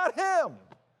 but it's about Him.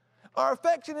 Our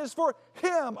affection is for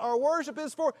Him. Our worship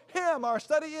is for Him. Our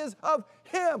study is of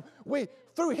Him.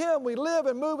 Through Him we live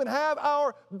and move and have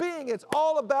our being. It's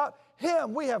all about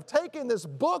Him. We have taken this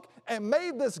book and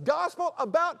made this gospel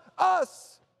about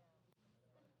us.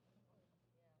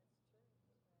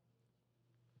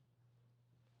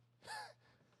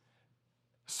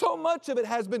 So much of it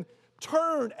has been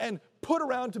turned and put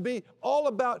around to be all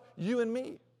about you and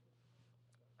me.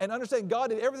 And understand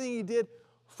God did everything He did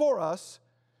for us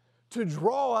to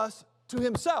draw us to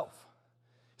Himself.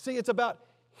 See, it's about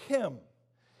Him.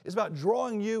 It's about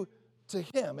drawing you to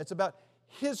Him. It's about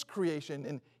His creation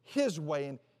and His way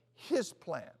and His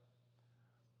plan.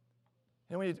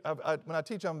 And when I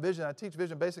teach on vision, I teach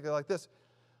vision basically like this,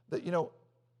 that, you know,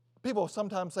 people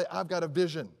sometimes say, I've got a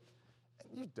vision.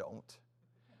 And you don't.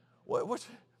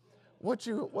 What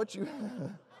you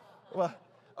well,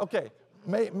 okay,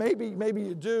 maybe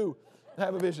you do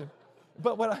have a vision.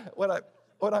 But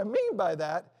what I mean by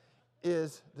that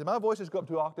is, did my voice just go up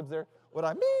 2 octaves there? What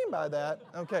I mean by that,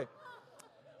 okay,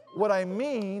 what I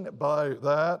mean by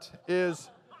that is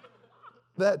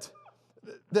that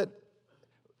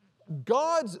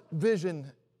God's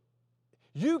vision,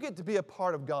 you get to be a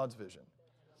part of God's vision.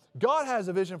 God has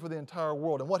a vision for the entire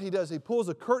world, and what He does, He pulls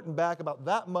a curtain back about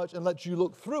that much and lets you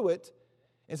look through it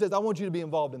and says, I want you to be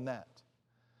involved in that.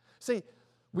 See,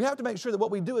 we have to make sure that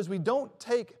what we do is we don't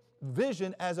take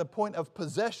vision as a point of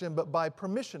possession, but by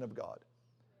permission of God.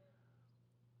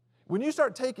 When you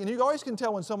start taking, you always can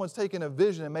tell when someone's taken a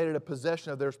vision and made it a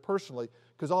possession of theirs personally,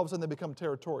 because all of a sudden they become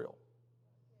territorial.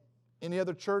 Any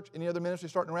other church, any other ministry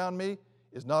starting around me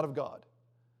is not of God.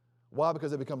 Why?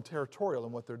 Because they become territorial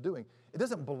in what they're doing. It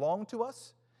doesn't belong to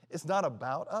us. It's not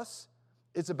about us.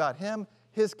 It's about Him,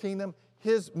 His kingdom,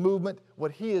 His movement,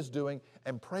 what He is doing,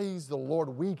 and praise the Lord,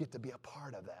 we get to be a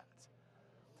part of that.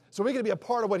 So we get to be a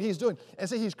part of what He's doing. And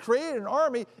see, He's created an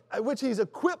army which He's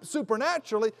equipped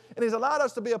supernaturally, and He's allowed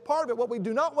us to be a part of it. What we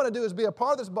do not want to do is be a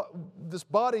part of this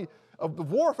body of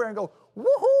warfare and go,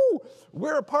 woohoo,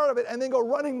 we're a part of it, and then go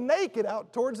running naked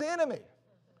out towards the enemy.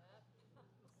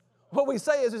 What we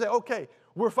say is, okay,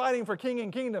 we're fighting for king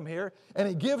and kingdom here, and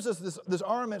He gives us this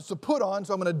armament to put on,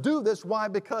 so I'm going to do this. Why?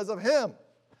 Because of Him.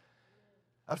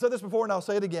 I've said this before, and I'll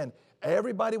say it again.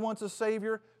 Everybody wants a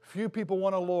Savior. Few people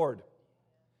want a Lord.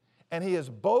 And He is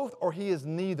both or He is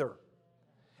neither.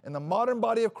 And the modern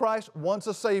body of Christ wants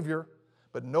a Savior,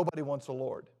 but nobody wants a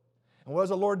Lord. And what does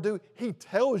the Lord do? He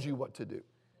tells you what to do.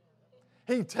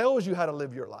 He tells you how to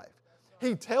live your life.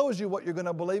 He tells you what you're going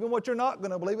to believe and what you're not going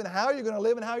to believe and how you're going to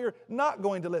live and how you're not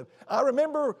going to live. I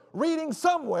remember reading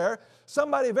somewhere,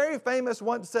 somebody very famous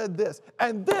once said this,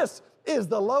 and this is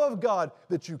the love of God,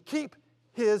 that you keep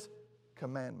His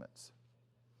commandments.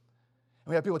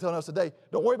 And we have people telling us today,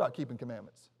 don't worry about keeping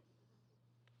commandments.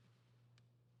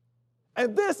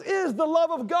 And this is the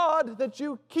love of God, that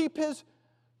you keep His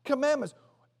commandments.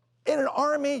 In an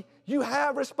army, you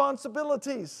have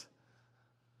responsibilities.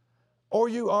 Or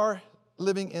you are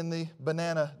living in the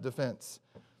banana defense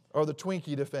or the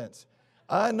Twinkie defense.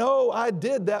 I know I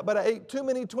did that, but I ate too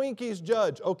many Twinkies,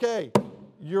 Judge. Okay,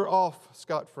 you're off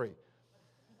scot-free.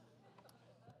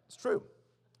 It's true.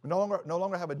 We no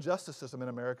longer have a justice system in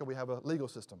America. We have a legal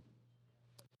system.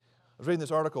 I was reading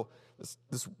this article.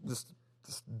 This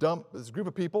group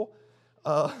of people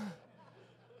were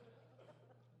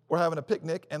having a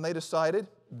picnic, and they decided,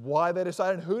 why they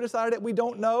decided, who decided it, we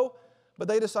don't know, but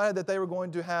they decided that they were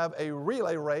going to have a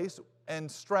relay race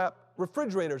and strap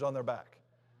refrigerators on their back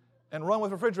and run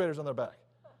with refrigerators on their back.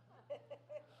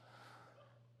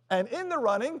 And in the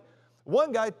running,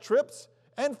 one guy trips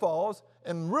and falls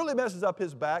and really messes up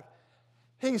his back.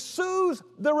 He sues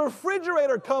the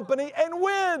refrigerator company and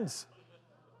wins.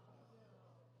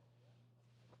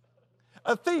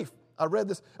 A thief, I read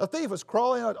this, a thief was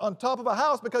crawling on top of a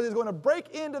house because he was going to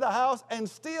break into the house and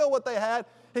steal what they had.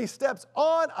 He steps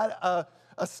on a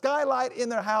skylight in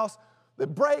their house.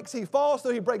 It breaks, he falls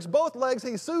through, he breaks both legs,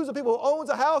 he sues the people who owns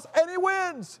the house, and he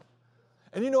wins.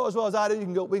 And you know as well as I do,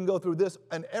 we can go through this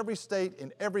in every state,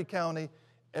 in every county,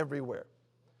 everywhere.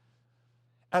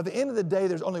 At the end of the day,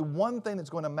 there's only one thing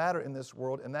that's going to matter in this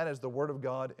world, and that is the Word of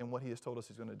God and what He has told us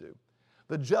He's going to do.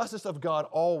 The justice of God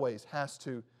always has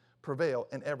to prevail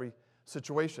in every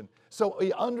situation. So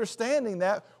understanding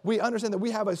that, we understand that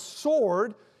we have a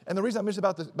sword, and the reason I mentioned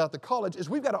about the college is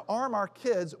we've got to arm our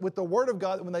kids with the Word of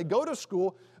God that when they go to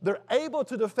school, they're able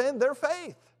to defend their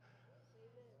faith.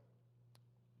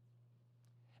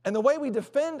 And the way we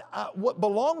defend what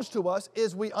belongs to us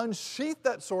is we unsheath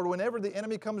that sword whenever the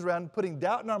enemy comes around, putting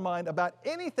doubt in our mind about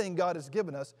anything God has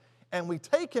given us, and we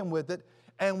take him with it,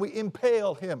 and we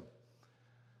impale him.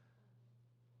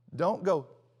 Don't go,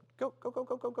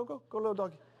 little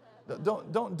doggy.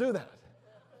 Don't do that.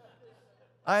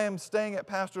 I am staying at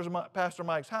Pastor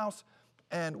Mike's house,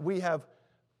 and we have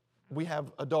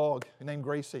a dog named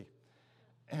Gracie.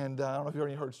 And I don't know if you've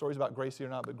already heard stories about Gracie or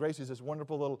not, but Gracie is this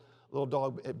wonderful little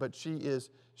dog, but she is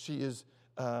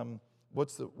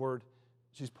what's the word?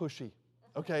 She's pushy.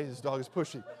 Okay, this dog is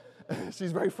pushy.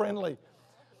 She's very friendly.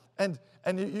 And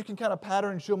you can kind of pat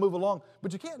her and she'll move along,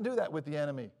 but you can't do that with the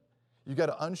enemy. You got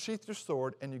to unsheath your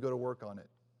sword and you go to work on it.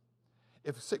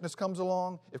 If sickness comes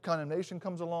along, if condemnation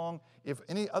comes along, if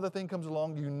any other thing comes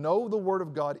along, you know the Word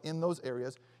of God in those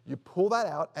areas. You pull that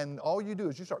out, and all you do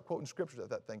is you start quoting scriptures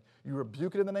at that thing. You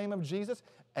rebuke it in the name of Jesus,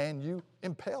 and you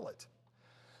impale it.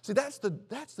 See, that's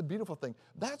the beautiful thing.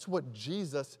 That's what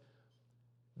Jesus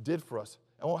did for us.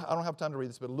 I don't have time to read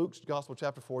this, but Luke's Gospel,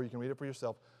 chapter 4, you can read it for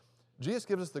yourself. Jesus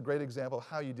gives us the great example of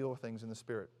how you deal with things in the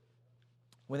Spirit.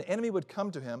 When the enemy would come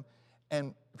to him,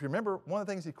 and if you remember, one of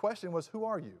the things he questioned was, who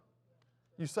are you?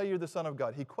 You say you're the Son of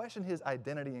God. He questioned his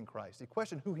identity in Christ. He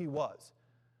questioned who he was.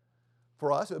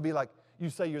 For us, it would be like,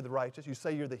 you say you're the righteous. You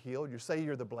say you're the healed. You say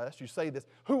you're the blessed. You say this.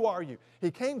 Who are you?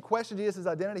 He came to question Jesus'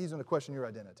 identity. He's going to question your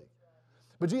identity.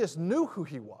 But Jesus knew who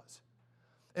he was.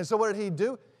 And so what did he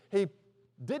do? He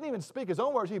didn't even speak his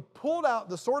own words. He pulled out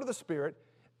the sword of the Spirit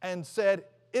and said,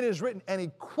 it is written. And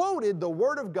he quoted the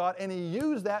Word of God, and he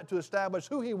used that to establish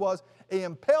who he was. He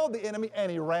impelled the enemy,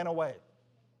 and he ran away.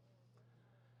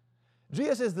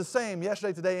 Jesus is the same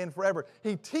yesterday, today, and forever.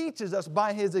 He teaches us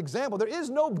by his example. There is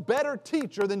no better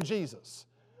teacher than Jesus.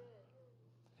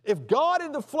 If God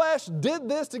in the flesh did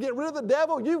this to get rid of the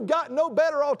devil, you've got no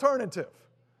better alternative.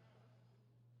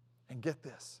 And get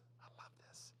this. I love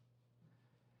this.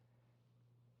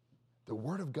 The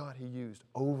Word of God he used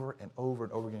over and over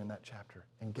and over again in that chapter.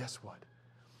 And guess what?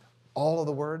 All of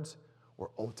the words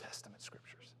were Old Testament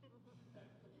scriptures.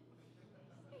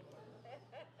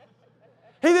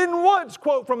 He didn't once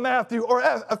quote from Matthew or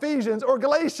Ephesians or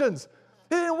Galatians.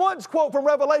 He didn't once quote from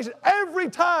Revelation.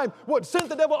 Every time what sent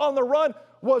the devil on the run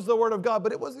was the Word of God,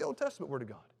 but it was the Old Testament Word of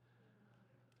God.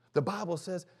 The Bible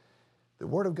says the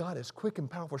Word of God is quick and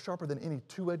powerful, sharper than any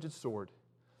two-edged sword.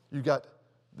 You got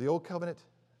the Old Covenant,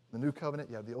 the New Covenant,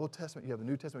 you have the Old Testament, you have the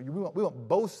New Testament. We want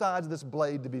both sides of this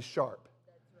blade to be sharp.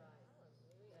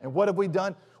 And what have we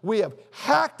done? We have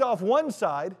hacked off one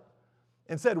side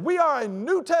and said, we are a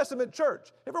New Testament church.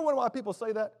 Ever wonder why people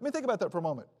say that? I mean, think about that for a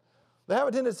moment. They have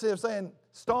a tendency of saying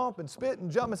stomp and spit and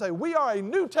jump and say, we are a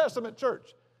New Testament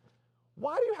church.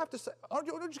 Why do you have to say, don't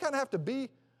you kind of have to be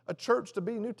a church to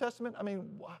be New Testament? I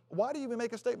mean, why do you even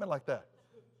make a statement like that?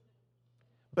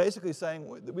 Basically saying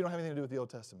we don't have anything to do with the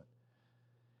Old Testament.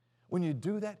 When you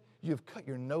do that, you've cut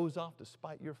your nose off to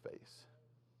spite your face.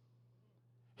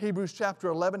 Hebrews chapter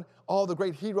 11, all the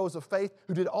great heroes of faith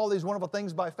who did all these wonderful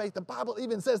things by faith. The Bible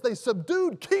even says they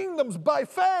subdued kingdoms by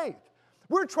faith.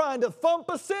 We're trying to thump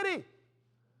a city.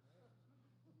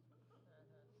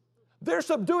 They're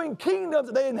subduing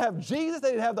kingdoms. They didn't have Jesus.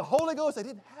 They didn't have the Holy Ghost. They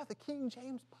didn't have the King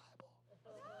James Bible.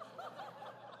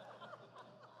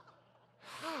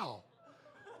 How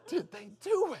did they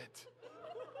do it?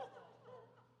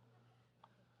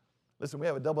 Listen, we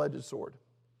have a double-edged sword.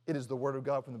 It is the Word of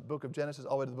God from the book of Genesis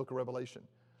all the way to the book of Revelation.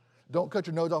 Don't cut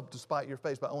your nose off to spite your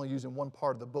face by only using one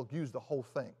part of the book. Use the whole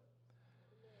thing.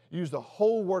 Use the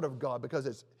whole Word of God, because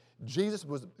it's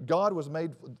God was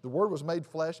made, the Word was made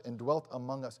flesh and dwelt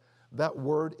among us. That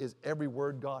Word is every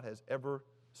word God has ever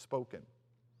spoken.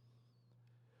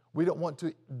 We don't want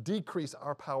to decrease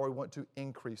our power. We want to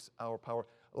increase our power.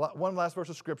 One last verse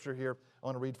of Scripture here I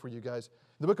want to read for you guys.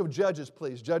 The book of Judges,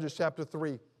 please. Judges chapter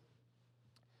 3.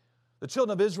 The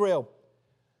children of Israel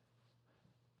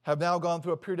have now gone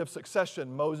through a period of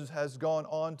succession. Moses has gone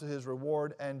on to his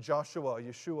reward, and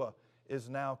Yeshua, is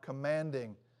now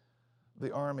commanding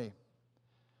the army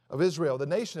of Israel, the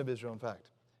nation of Israel, in fact.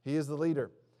 He is the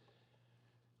leader.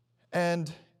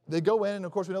 And they go in, and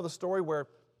of course we know the story where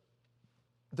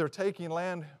they're taking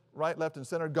land right, left, and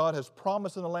center. God has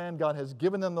promised them the land. God has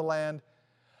given them the land.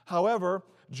 However,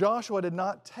 Joshua did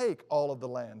not take all of the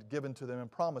land given to them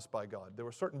and promised by God. There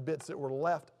were certain bits that were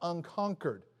left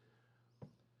unconquered.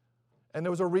 And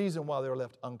there was a reason why they were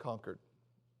left unconquered.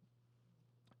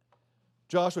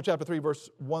 Joshua chapter 3, verse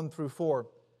 1 through 4.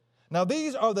 Now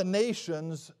these are the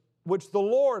nations which the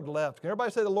Lord left. Can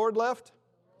everybody say the Lord left?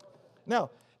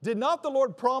 Now, did not the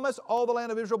Lord promise all the land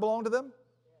of Israel belonged to them?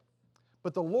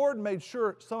 But the Lord made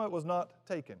sure some of it was not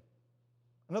taken.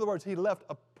 In other words, He left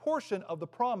a portion of the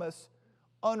promise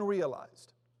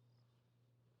unrealized.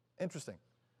 Interesting.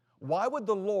 Why would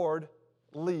the Lord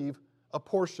leave a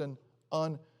portion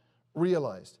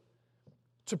unrealized?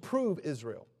 To prove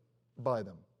Israel by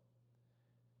them.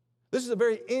 This is a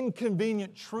very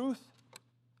inconvenient truth.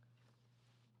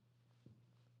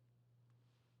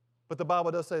 But the Bible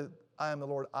does say, I am the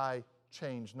Lord, I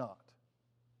change not.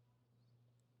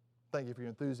 Thank you for your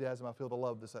enthusiasm. I feel the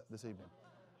love this evening.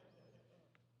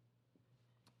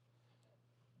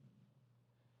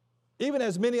 Even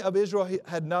as many of Israel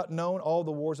had not known all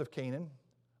the wars of Canaan,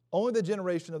 only the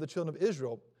generation of the children of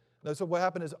Israel. Now, so what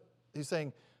happened is, he's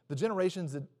saying, the generation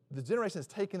that's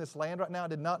taking this land right now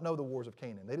did not know the wars of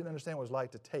Canaan. They didn't understand what it was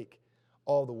like to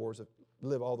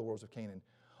live all the wars of Canaan.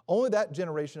 Only that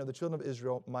generation of the children of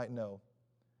Israel might know.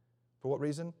 For what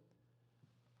reason?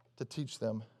 To teach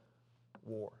them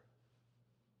war.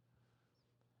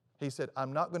 He said,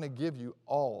 I'm not going to give you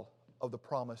all of the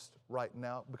promised right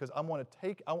now because I'm going to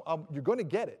take, you're going to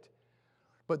get it.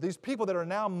 But these people that are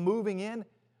now moving in,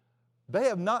 they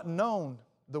have not known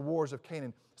the wars of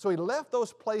Canaan. So He left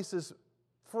those places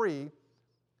free.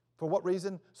 For what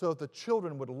reason? So that the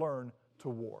children would learn to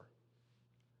war.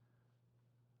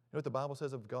 You know what the Bible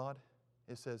says of God?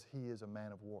 It says He is a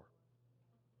man of war.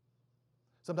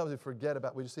 Sometimes we forget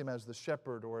about, we just see Him as the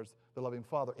shepherd or as the loving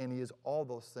Father, and He is all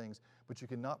those things. But you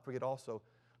cannot forget also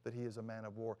that He is a man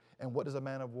of war. And what does a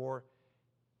man of war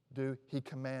do? He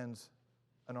commands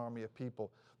an army of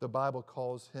people. The Bible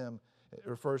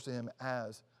refers to Him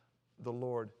as the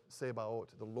Lord Sebaot,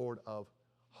 the Lord of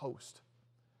hosts.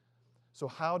 So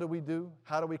how do we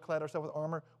clad ourselves with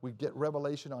armor? We get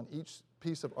revelation on each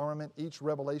piece of armament, each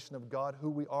revelation of God,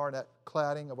 who we are, that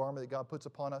cladding of armor that God puts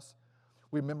upon us.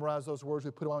 We memorize those words,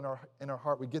 we put them in our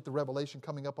heart, we get the revelation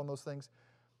coming up on those things.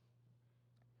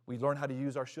 We learn how to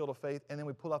use our shield of faith, and then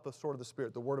we pull out the sword of the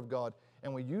Spirit, the Word of God,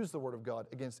 and we use the Word of God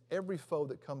against every foe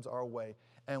that comes our way.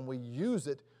 And we use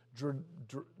it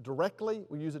directly,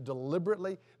 we use it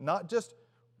deliberately, not just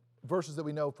verses that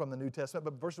we know from the New Testament,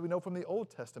 but verses we know from the Old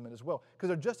Testament as well, because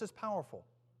they're just as powerful.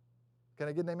 Can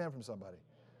I get an amen from somebody?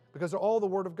 Because they're all the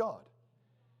Word of God.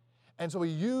 And so we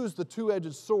use the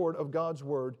two-edged sword of God's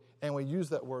Word, and we use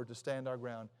that Word to stand our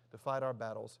ground, to fight our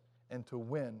battles, and to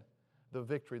win the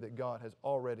victory that God has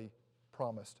already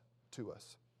promised to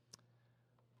us.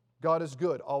 God is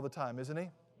good all the time, isn't He?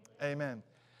 Amen.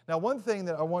 Now, one thing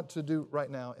that I want to do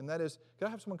right now, and that is, can I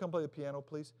have someone come play the piano,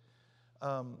 please?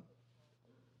 One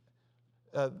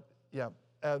of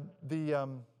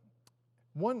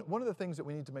the things that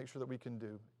we need to make sure that we can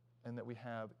do and that we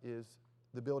have is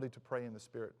the ability to pray in the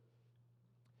Spirit.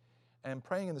 And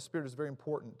praying in the Spirit is very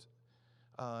important.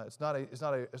 It's not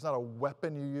a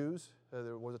weapon you use.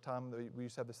 There was a time that we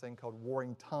used to have this thing called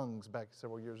warring tongues back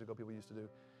several years ago. People used to do.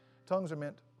 Tongues are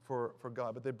meant for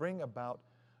God, but they bring about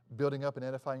building up and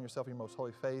edifying yourself in your most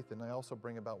holy faith, and they also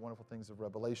bring about wonderful things of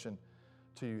revelation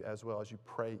to you as well as you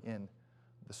pray in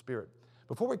the Spirit.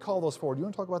 Before we call those forward, do you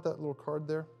want to talk about that little card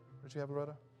there that you have,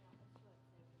 Loretta?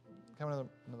 Come another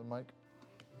mic.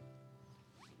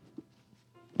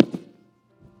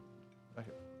 Right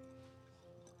here.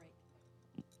 Great.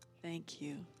 Thank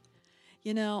you.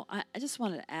 You know, I just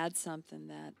wanted to add something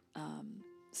that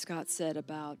Scott said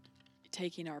about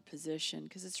taking our position,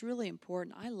 because it's really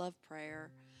important. I love prayer.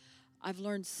 I've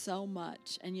learned so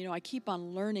much. And, you know, I keep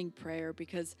on learning prayer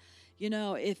because, you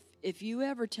know, if you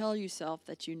ever tell yourself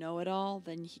that you know it all,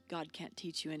 then God can't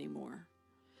teach you anymore.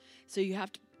 So you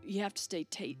have to stay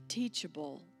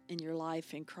teachable in your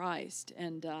life in Christ.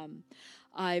 And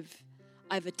I've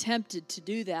attempted to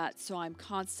do that, so I'm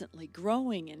constantly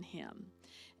growing in Him.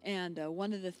 And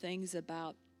one of the things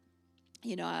about,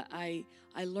 you know, I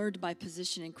learned my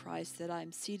position in Christ, that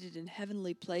I'm seated in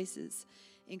heavenly places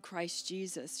in Christ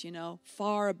Jesus, you know,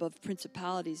 far above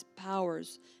principalities,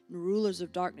 powers, and rulers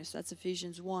of darkness. That's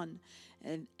Ephesians 1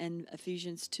 and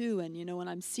Ephesians 2. And, you know, when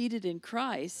I'm seated in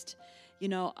Christ, you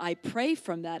know, I pray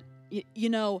from that. You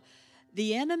know,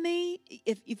 the enemy,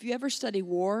 if you ever study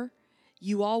war,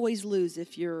 you always lose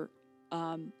if you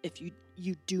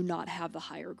do not have the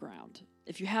higher ground.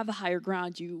 If you have the higher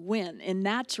ground, you win in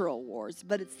natural wars,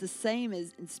 but it's the same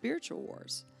as in spiritual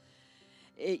wars.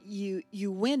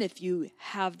 You win if you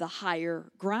have the higher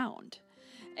ground.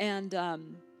 And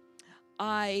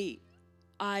I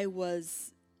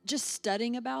was just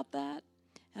studying about that,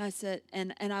 and I said,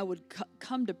 and I would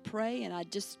come to pray, and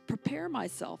I'd just prepare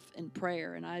myself in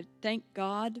prayer, and I thank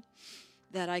God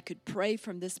that I could pray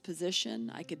from this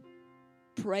position. I could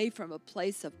pray from a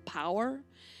place of power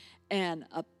and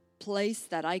a place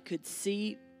that I could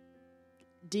see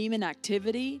demon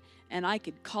activity, and I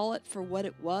could call it for what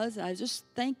it was. I was just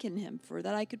thanking Him for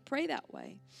that I could pray that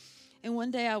way. And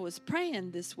one day I was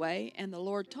praying this way, and the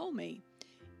Lord told me,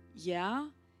 yeah,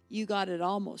 you got it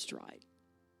almost right.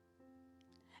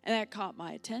 And that caught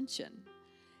my attention,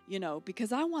 you know,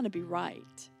 because I want to be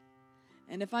right.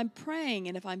 And if I'm praying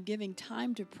and if I'm giving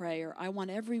time to prayer, I want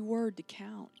every word to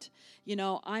count. You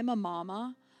know, I'm a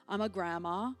mama, I'm a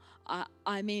grandma.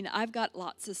 I mean, I've got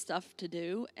lots of stuff to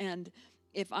do, and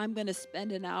if I'm going to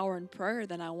spend an hour in prayer,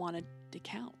 then I want it to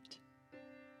count.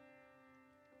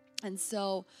 And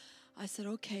so I said,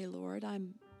 okay, Lord,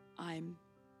 I'm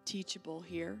teachable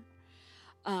here.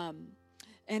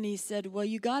 And He said, well,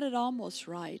 you got it almost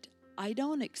right. I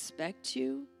don't expect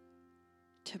you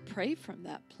to pray from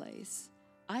that place.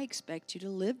 I expect you to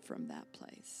live from that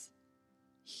place.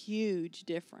 Huge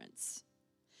difference.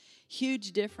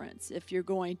 Huge difference if you're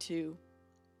going to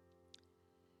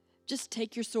just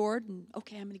take your sword and,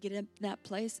 okay, I'm going to get in that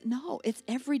place. No, it's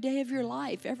every day of your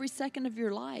life, every second of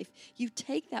your life. You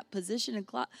take that position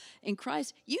in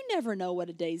Christ. You never know what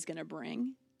a day's going to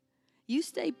bring. You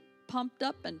stay pumped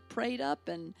up and prayed up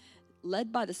and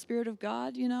led by the Spirit of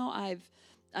God. You know,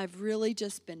 I've really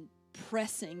just been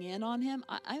pressing in on Him.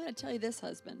 I'm going to tell you this,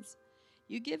 husbands.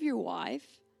 You give your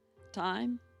wife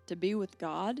time to be with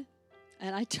God.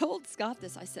 And I told Scott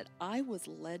this. I said, I was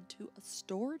led to a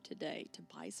store today to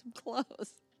buy some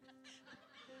clothes.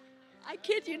 I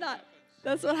kid you not.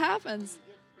 That's what happens.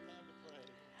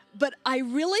 But I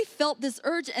really felt this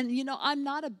urge. And, you know, I'm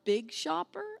not a big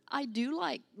shopper. I do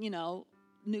like, you know,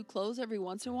 new clothes every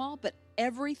once in a while. But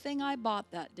everything I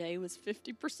bought that day was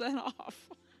 50%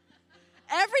 off.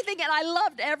 Everything, and I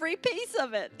loved every piece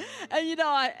of it.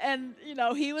 And, you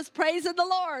know, he was praising the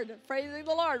Lord,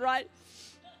 right?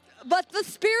 But the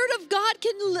Spirit of God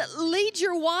can lead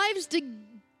your wives to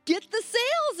get the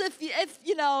sales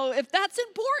if that's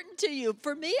important to you.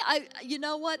 For me, you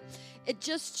know what? It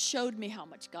just showed me how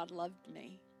much God loved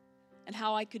me and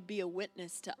how I could be a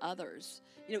witness to others.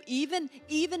 You know, even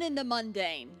in the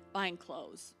mundane, buying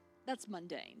clothes, that's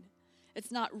mundane.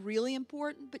 It's not really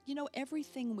important, but you know,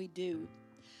 everything we do,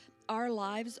 our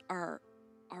lives are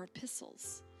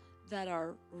epistles that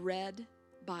are read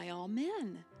by all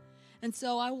men. And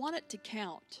so I want it to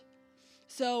count.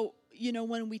 So, you know,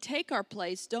 when we take our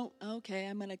place,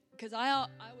 because I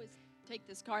always take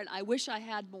this card. I wish I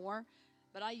had more,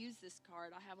 but I use this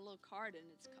card. I have a little card, and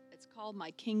it's called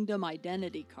my Kingdom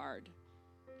Identity card.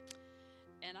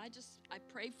 And I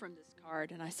pray from this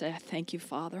card, and I say, I thank you,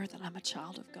 Father, that I'm a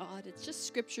child of God. It's just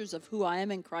scriptures of who I am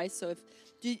in Christ. So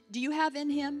do you have In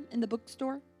Him in the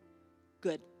bookstore?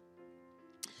 Good.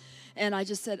 And I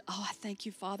just said, I thank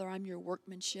you, Father, I'm your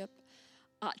workmanship.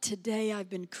 Today I've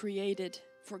been created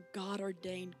for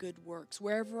God-ordained good works.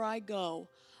 Wherever I go,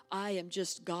 I am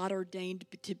just God-ordained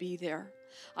to be there.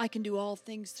 I can do all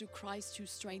things through Christ who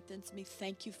strengthens me.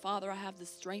 Thank you, Father, I have the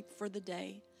strength for the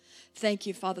day. Thank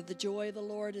you, Father. The joy of the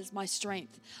Lord is my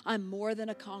strength. I'm more than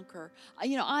a conqueror.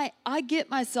 I get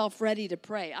myself ready to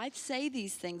pray. I say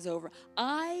these things over.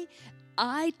 I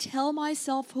tell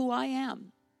myself who I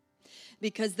am,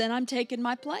 because then I'm taking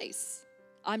my place.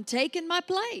 I'm taking my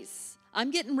place.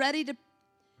 I'm getting ready to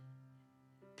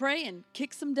pray and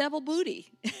kick some devil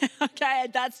booty. Okay,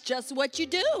 that's just what you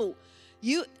do.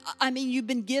 You've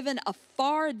been given a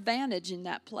far advantage in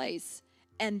that place,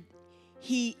 and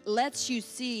he lets you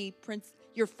see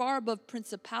you're far above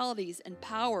principalities and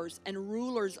powers and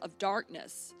rulers of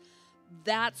darkness.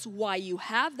 That's why you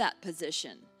have that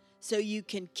position, so you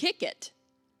can kick it.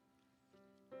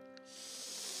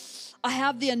 I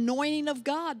have the anointing of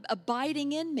God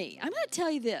abiding in me. I'm going to tell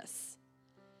you this.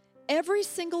 Every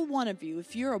single one of you,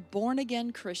 if you're a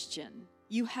born-again Christian,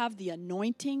 you have the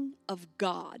anointing of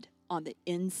God on the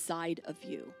inside of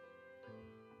you.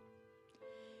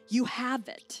 You have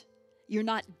it. You're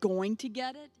not going to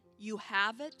get it. You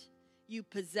have it. You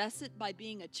possess it by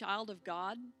being a child of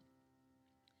God.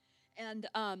 And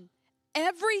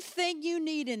everything you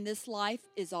need in this life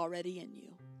is already in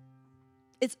you.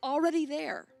 It's already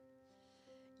there.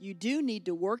 You do need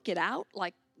to work it out,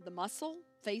 like the muscle,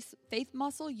 faith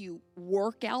muscle. You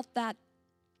work out that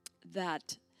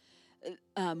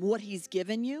what he's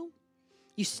given you.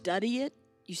 You study it.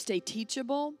 You stay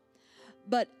teachable.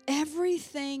 But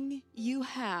everything you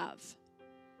have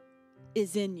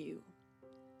is in you.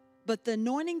 But the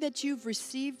anointing that you've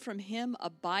received from him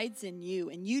abides in you,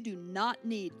 and you do not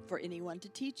need for anyone to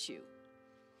teach you.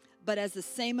 But as the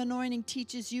same anointing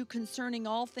teaches you concerning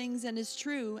all things and is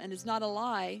true and is not a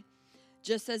lie,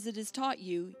 just as it is taught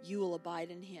you, you will abide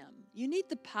in him. You need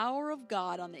the power of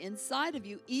God on the inside of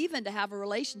you, even to have a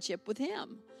relationship with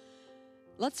him.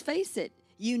 Let's face it.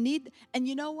 And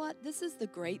you know what? This is the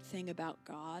great thing about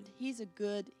God.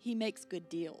 He makes good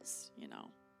deals,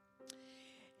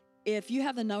 If you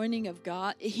have the anointing of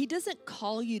God, he doesn't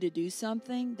call you to do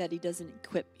something that he doesn't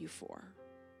equip you for.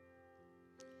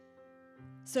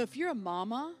 So if you're a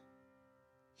mama,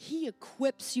 he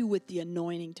equips you with the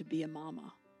anointing to be a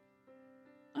mama.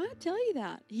 I tell you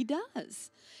that. He does.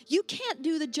 You can't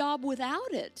do the job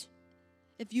without it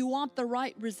if you want the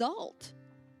right result.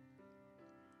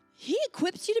 He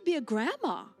equips you to be a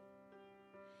grandma.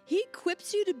 He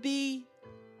equips you to be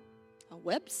a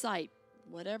website,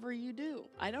 whatever you do.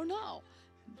 I don't know.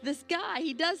 This guy,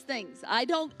 he does things. I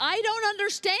don't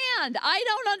understand.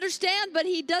 But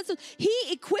he does. He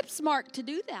equips Mark to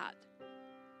do that.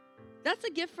 That's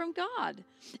a gift from God.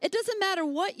 It doesn't matter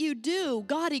what you do.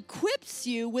 God equips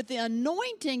you with the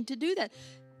anointing to do that.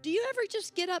 Do you ever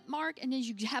just get up, Mark, and then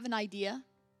you have an idea?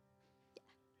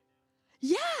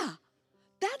 Yeah.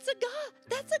 That's a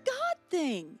God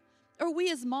thing. Or we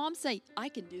as moms say, I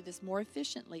can do this more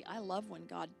efficiently. I love when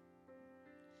God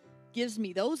gives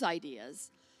me those ideas.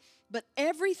 But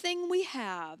everything we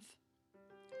have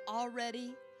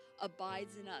already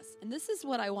abides in us. And this is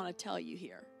what I want to tell you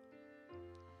here.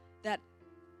 That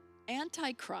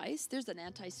Antichrist, there's an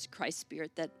Antichrist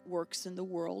spirit that works in the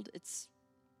world. It's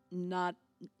not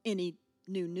any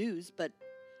new news, but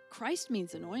Christ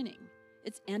means anointing.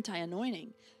 It's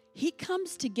anti-anointing. He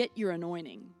comes to get your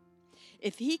anointing.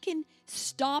 If he can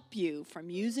stop you from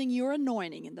using your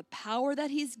anointing and the power that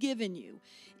he's given you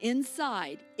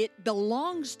inside, it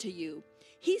belongs to you.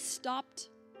 If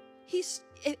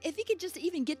he could just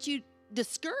even get you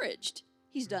discouraged,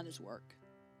 he's done his work.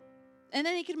 And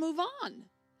then he can move on.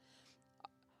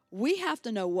 We have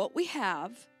to know what we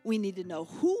have. We need to know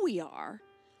who we are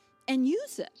and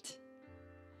use it.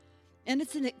 And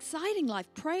it's an exciting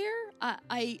life. Prayer,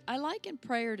 I liken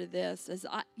prayer to this.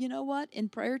 You know what? In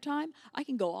prayer time, I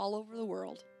can go all over the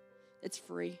world. It's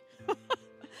free.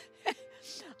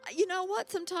 You know what?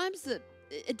 Sometimes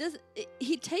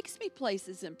he takes me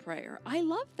places in prayer. I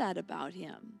love that about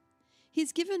him.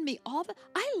 He's given me all that.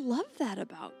 I love that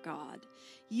about God.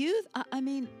 Youth, I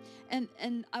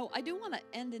do want to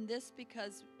end in this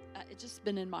because it's just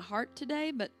been in my heart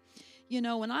today. But,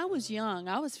 when I was young,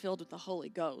 I was filled with the Holy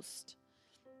Ghost.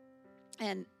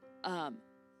 And I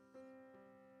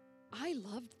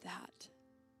loved that.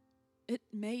 It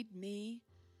made me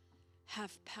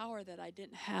have power that I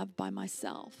didn't have by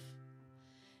myself.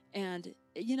 And,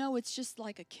 it's just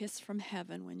like a kiss from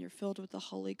heaven when you're filled with the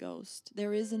Holy Ghost.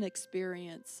 There is an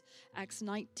experience. Acts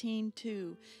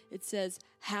 19:2, it says,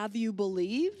 have you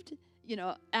believed?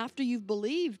 After you've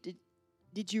believed,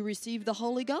 did you receive the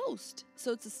Holy Ghost?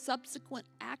 So it's a subsequent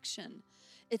action.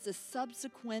 It's a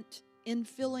subsequent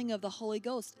infilling of the Holy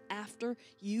Ghost after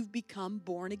you've become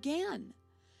born again.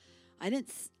 I didn't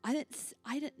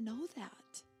know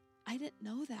that. I didn't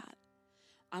know that.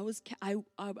 I was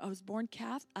born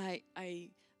Catholic. I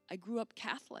I grew up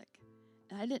Catholic,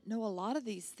 and I didn't know a lot of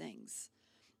these things.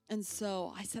 And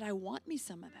so I said, I want me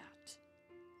some of that.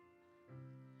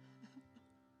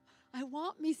 I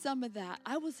want me some of that.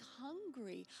 I was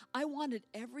hungry. I wanted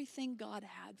everything God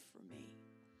had for me.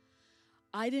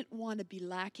 I didn't want to be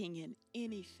lacking in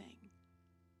anything.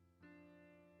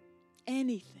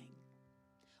 Anything.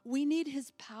 We need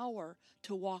his power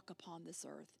to walk upon this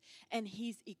earth. And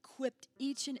he's equipped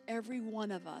each and every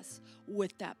one of us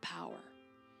with that power.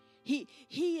 He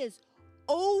has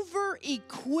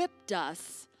over-equipped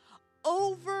us.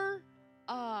 What's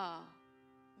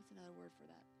another word for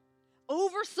that?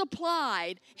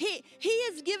 Oversupplied. He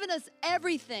has given us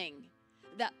everything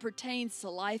that pertains to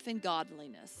life and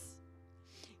godliness.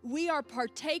 We are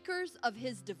partakers of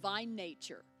his divine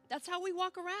nature. That's how we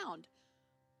walk around.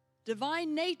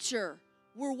 Divine nature.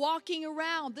 We're walking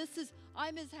around.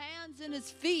 I'm his hands and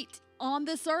his feet on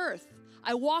this earth.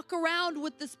 I walk around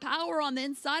with this power on the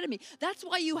inside of me. That's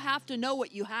why you have to know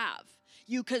what you have.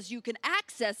 Because you can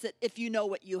access it if you know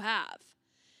what you have.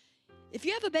 If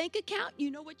you have a bank account,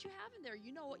 you know what you have in there.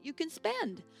 You know what you can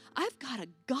spend. I've got a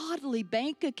godly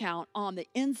bank account on the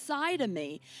inside of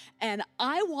me, and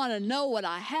I want to know what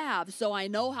I have so I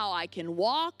know how I can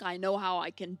walk. I know how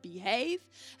I can behave.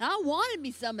 And I wanted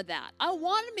me some of that. I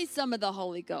wanted me some of the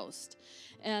Holy Ghost.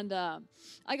 And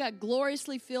I got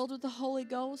gloriously filled with the Holy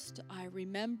Ghost. I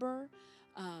remember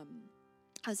I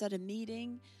was at a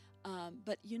meeting,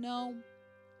 but you know,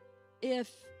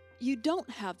 if you don't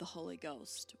have the Holy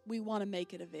Ghost, we want to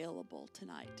make it available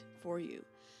tonight for you.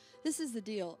 This is the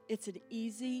deal. It's an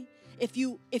easy, if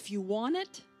you want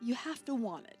it, you have to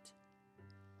want it.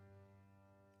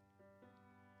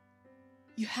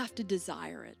 You have to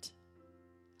desire it.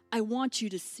 I want you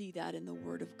to see that in the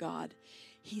Word of God.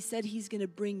 He said he's going to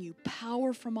bring you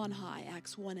power from on high,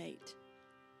 Acts 1:8.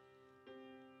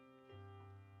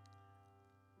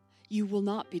 You will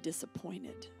not be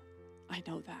disappointed. I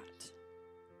know that.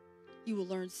 You will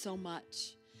learn so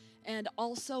much. And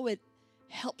also it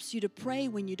helps you to pray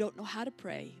when you don't know how to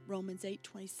pray. Romans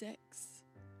 8:26.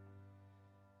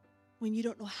 When you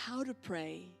don't know how to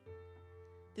pray,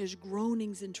 there's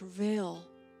groanings and travail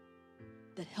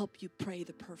that help you pray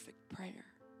the perfect prayer.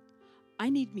 I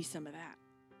need me some of that.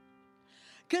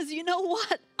 Because you know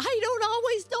what? I don't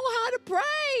always know how to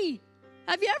pray.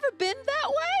 Have you ever been that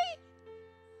way?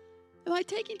 Am I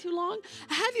taking too long?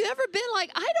 Have you ever been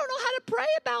like, I don't know how to pray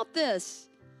about this?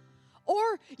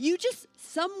 Or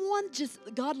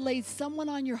God lays someone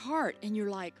on your heart and you're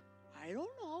like, I don't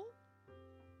know.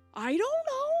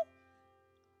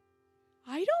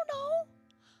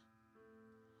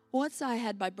 Once I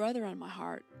had my brother on my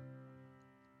heart,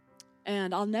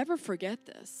 and I'll never forget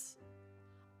this.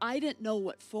 I didn't know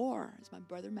what for. It's my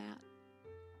brother Matt.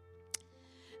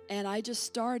 And I just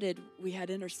started, we had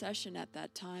intercession at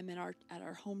that time at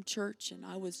our home church, and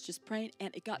I was just praying,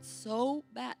 and it got so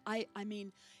bad. I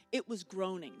mean, it was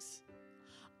groanings.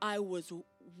 I was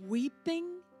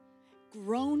weeping,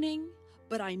 groaning,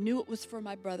 but I knew it was for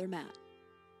my brother Matt.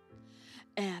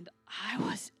 And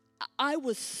I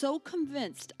was so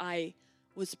convinced I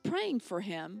was praying for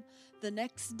him. The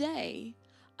next day,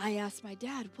 I asked my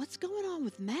dad, what's going on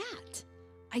with Matt?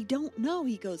 I don't know.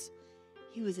 He goes,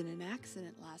 he was in an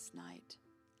accident last night.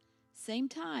 Same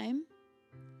time.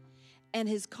 And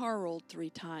his car rolled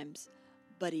 3 times,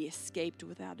 but he escaped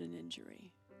without an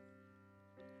injury.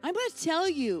 I'm going to tell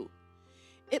you,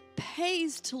 it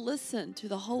pays to listen to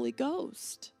the Holy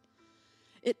Ghost.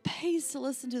 It pays to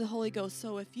listen to the Holy Ghost.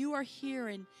 So if you are here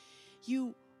and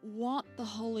you want the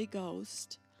Holy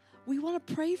Ghost, we want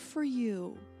to pray for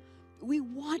you. We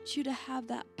want you to have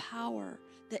that power,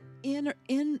 the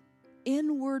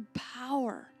inward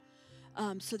power,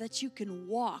 so that you can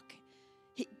walk.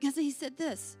 Because he said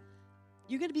this,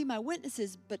 you're going to be my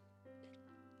witnesses, but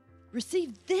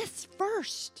receive this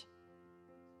first.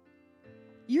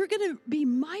 You're going to be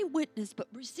my witness, but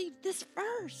receive this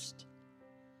first.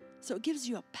 So it gives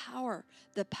you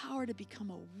the power to become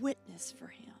a witness for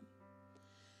him.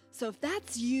 So if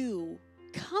that's you,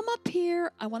 come up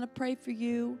here. I want to pray for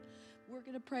you. We're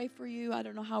going to pray for you. I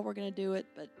don't know how we're going to do it,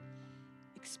 but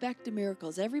expect a miracle.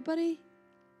 Is everybody?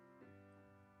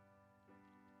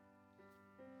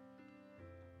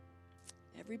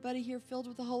 Everybody here filled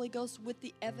with the Holy Ghost with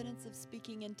the evidence of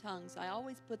speaking in tongues. I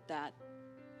always put that.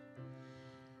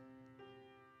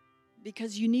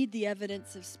 Because you need the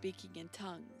evidence of speaking in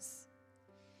tongues.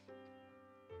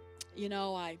 You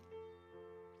know, I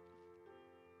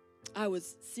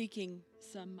was seeking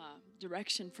some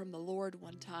direction from the Lord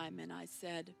one time, and I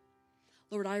said,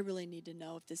 Lord, I really need to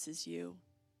know if this is you.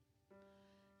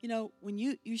 You know, when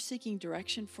you're seeking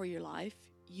direction for your life,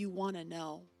 you want to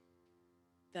know.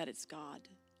 that it's God.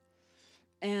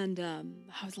 And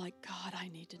I was like, God, I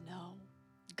need to know.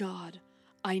 God,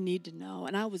 I need to know.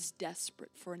 And I was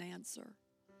desperate for an answer.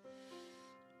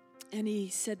 And he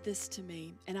said this to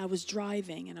me, and I was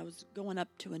driving, and I was going up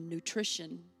to a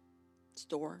nutrition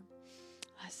store.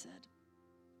 I said,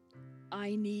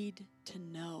 I need to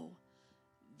know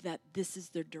that this is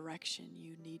the direction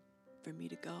you need for me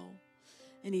to go.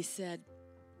 And he said,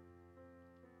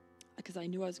 because I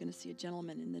knew I was going to see a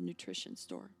gentleman in the nutrition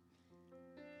store.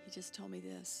 He just told me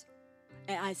this.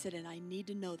 And I said, and I need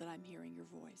to know that I'm hearing your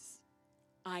voice.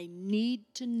 I need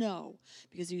to know,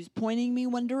 because he was pointing me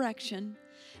one direction.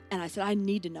 And I said, I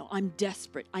need to know. I'm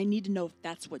desperate. I need to know if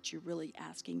that's what you're really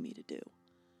asking me to do.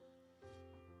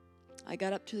 I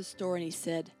got up to the store and he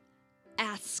said,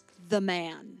 ask the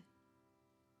man.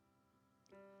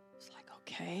 I was like,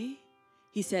 okay.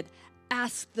 He said,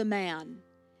 ask the man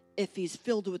if he's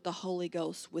filled with the Holy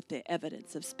Ghost with the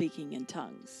evidence of speaking in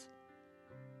tongues.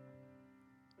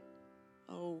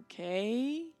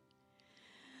 Okay.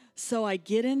 So I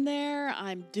get in there.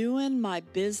 I'm doing my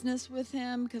business with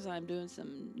him because I'm doing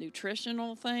some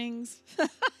nutritional things.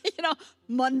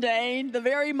 Mundane, the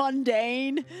very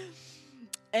mundane.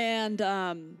 And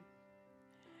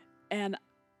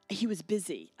he was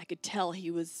busy. I could tell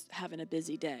he was having a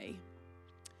busy day.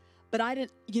 But I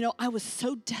was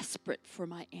so desperate for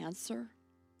my answer.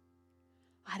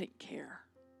 I didn't care.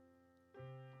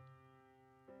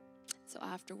 So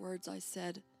afterwards, I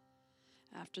said,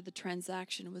 after the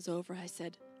transaction was over, I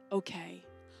said, okay,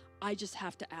 I just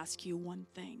have to ask you one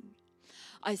thing.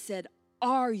 I said,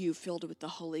 are you filled with the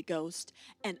Holy Ghost?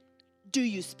 And do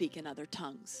you speak in other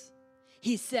tongues?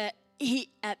 He said, he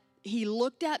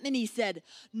looked at me and he said,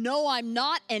 no, I'm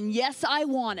not, and yes, I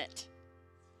want it.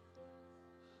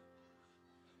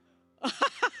 This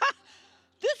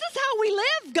is how we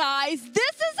live, guys.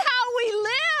 This is how we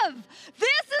live.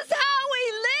 This is how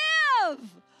we live.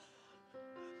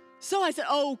 So I said,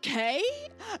 okay.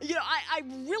 I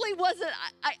really wasn't,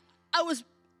 I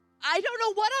don't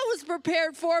know what I was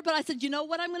prepared for, but I said, you know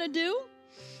what I'm going to do?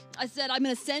 I said, I'm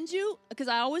going to send you, because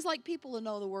I always like people to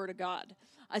know the Word of God.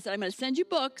 I said, I'm going to send you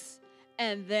books,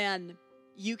 and then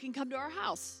you can come to our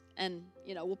house, and,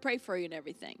 we'll pray for you and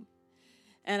everything.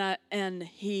 And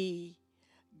he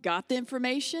got the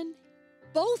information.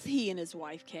 Both he and his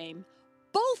wife came.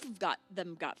 Both of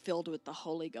them got filled with the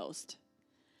Holy Ghost.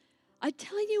 I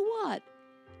tell you what,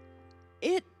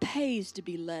 it pays to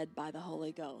be led by the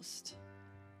Holy Ghost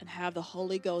and have the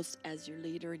Holy Ghost as your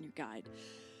leader and your guide.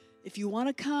 If you want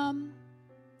to come,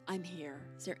 I'm here.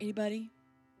 Is there anybody?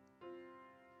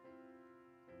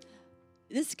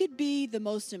 This could be the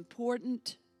most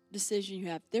important decision you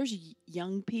have. There's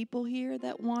young people here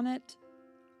that want it.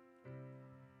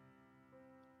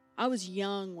 I was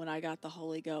young when I got the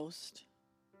Holy Ghost.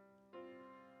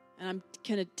 And I'm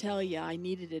going to tell you, I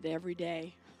needed it every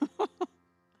day.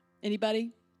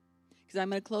 Anybody? Because I'm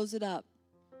going to close it up.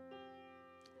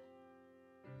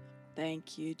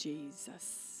 Thank you,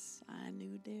 Jesus. I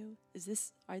knew do.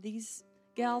 Are these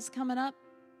gals coming up?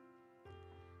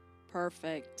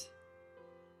 Perfect.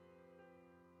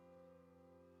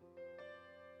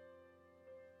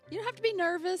 You don't have to be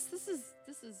nervous. This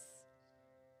is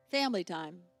family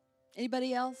time.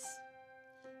 Anybody else?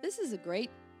 This is a great.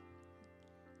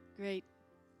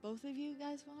 Both of you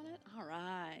guys want it? All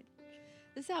right.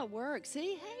 This is how it works.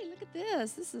 See? Hey, look at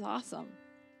this. This is awesome.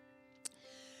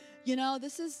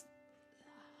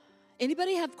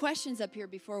 Anybody have questions up here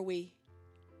before we?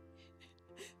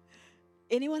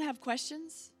 Anyone have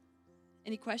questions?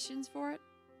 Any questions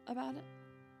about it?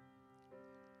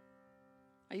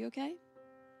 Are you okay?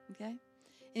 Okay.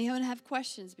 Anyone have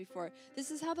questions before? This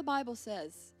is how the Bible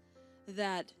says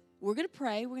that we're going to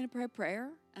pray. We're going to pray a prayer,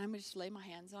 and I'm going to just lay my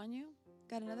hands on you.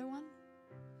 Got another one?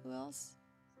 Who else?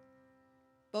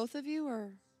 Both of you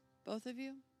or both of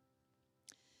you?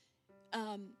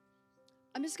 I'm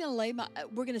just going to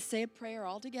we're going to say a prayer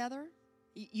all together.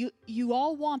 You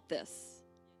all want this.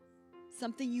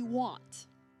 Something you want.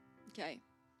 Okay.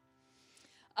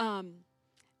 And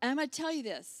I'm going to tell you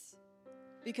this,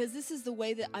 because this is the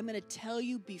way that I'm going to tell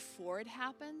you before it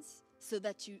happens, so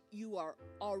that you are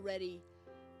already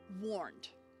warned.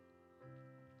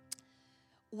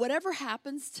 Whatever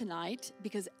happens tonight,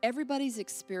 because everybody's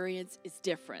experience is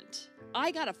different.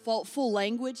 I got a full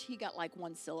language. He got like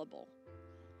one syllable.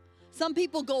 Some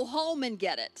people go home and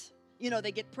get it.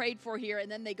 They get prayed for here and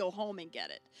then they go home and get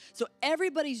it. So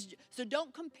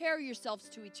don't compare yourselves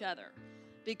to each other,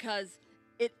 because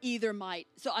it either might.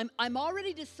 So I'm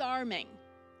already disarming.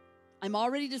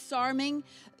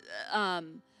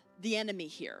 The enemy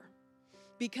here,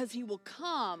 because he will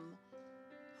come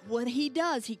what he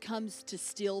does, he comes to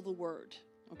steal the word.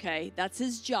 Okay, that's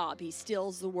his job. He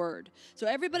steals the word. So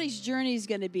everybody's journey is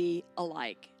going to be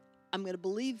alike. I'm going to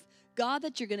believe, God,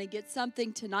 that you're going to get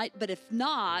something tonight. But if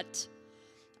not,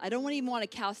 I don't even want to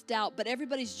cast doubt. But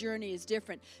everybody's journey is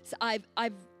different. So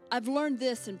I've learned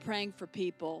this in praying for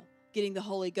people getting the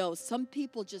Holy Ghost. Some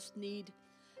people just need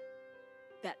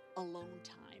that alone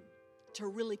time to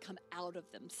really come out of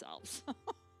themselves,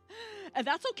 and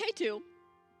that's okay too.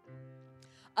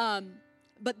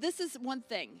 But this is one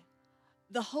thing.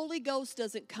 The Holy Ghost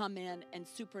doesn't come in and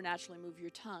supernaturally move your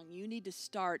tongue. You need to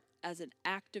start as an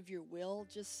act of your will.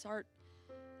 Just start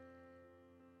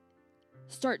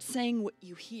saying what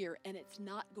you hear, and it's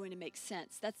not going to make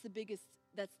sense. That's the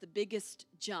biggest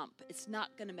jump. It's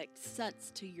not going to make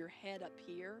sense to your head up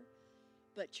here,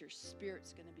 but your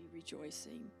spirit's going to be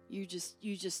rejoicing. You just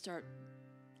start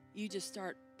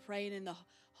praying in the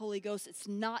Holy Ghost. It's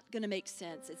not going to make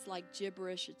sense. It's like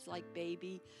gibberish. It's like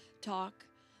baby talk.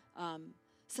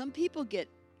 Some people get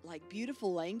like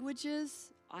beautiful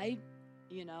languages.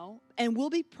 And we'll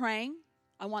be praying.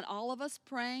 I want all of us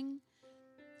praying,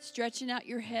 stretching out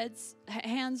your hands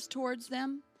towards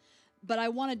them. But I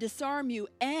want to disarm you,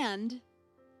 and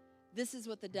this is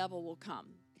what the devil will come,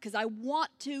 because I want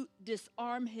to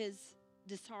disarm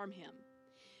him.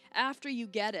 After you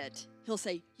get it, he'll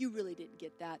say, you really didn't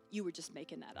get that. You were just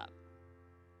making that up.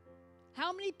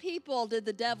 How many people did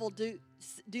the devil do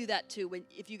that to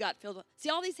if you got filled with? See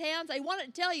all these hands? I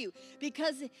wanted to tell you,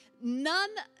 because he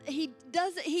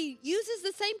uses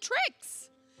the same tricks.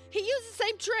 He uses the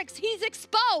same tricks. He's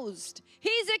exposed.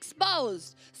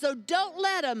 So don't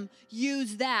let him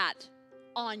use that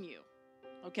on you.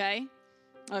 Okay?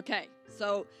 Okay.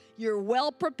 So you're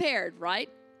well prepared, right?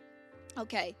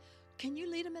 Okay. Can you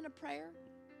lead him in a prayer?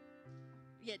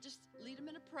 Yeah, just lead him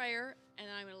in a prayer, and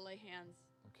I'm going to lay hands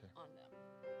on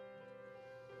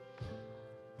them.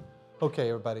 Okay,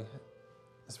 everybody.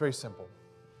 It's very simple.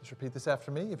 Just repeat this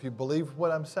after me. If you believe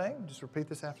what I'm saying, just repeat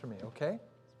this after me, okay?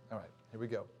 All right, here we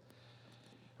go.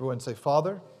 Everyone say,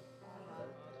 Father,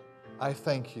 I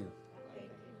thank you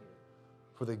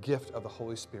for the gift of the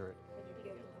Holy Spirit.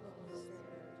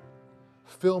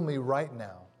 Fill me right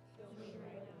now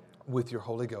with your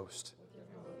Holy Ghost.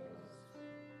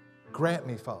 Grant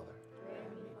me, Father,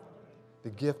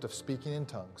 the gift of speaking in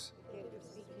tongues.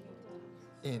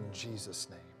 In Jesus'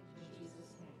 name.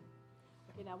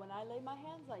 Okay, now when I lay my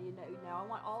hands on you, now I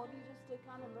want all of you just to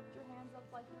kind of lift your hands up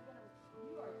like you are.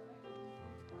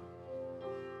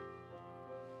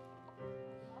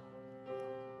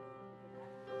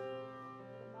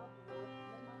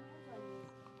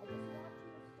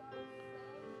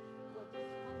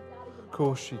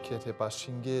 Koshi kete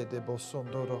bashinge de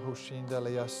bosondoro hoshinda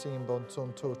le yasim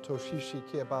bonsonto toshishi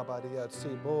ke babaria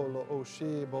sibolo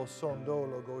oshi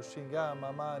bosondolo go shinga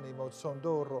mamani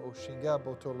bosondoro oshinga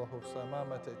botolo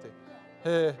hosamama tete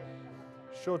he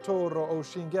shotoro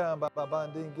oshinga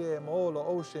babandinge molo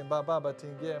oshin bababa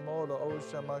tinge molo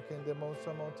oshama kinde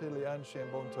monsamotili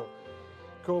anshen bonto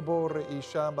kobore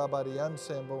ishamba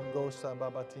bariansen bongosa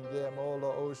babatinge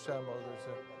molo oshamo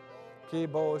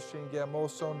Kibo Shinga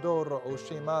Mosondoro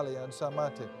Oshimali and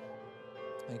Samate.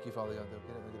 Thank you, Father God.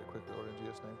 Okay, let me get it quickly, Lord, in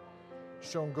Jesus' name.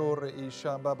 Shongore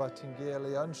Ishambaba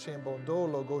Tingeli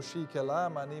Anshimbondolo Goshike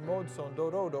Lama Nimod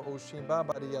Sondorodo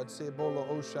Oshimbaba Riatsebolo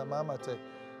Oshamamate.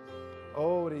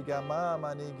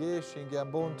 Origamama Nigeshinga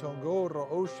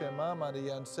Bontongoro Oshemama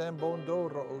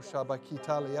Riansembondoro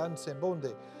Oshabakitali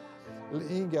Ansembonde.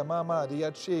 Inga Mama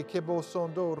Riache Kebo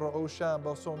Sondoro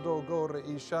Oshamba Sondo Gore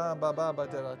Ishamba Baba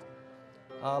Derat.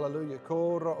 Hallelujah.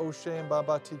 Kora Oshem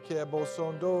Babati Kebo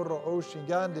Sondoro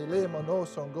Oshingandi Lemono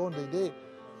Songondi De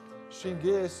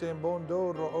Shinge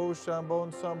Sembondoro Osham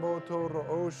Bon Sambotoro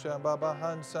Osham Baba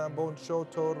Hansam Bon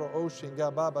Shotoro Oshinga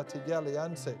Baba Tigali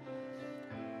Anse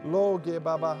Loge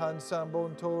Baba Hansam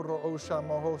Bon Toro Osham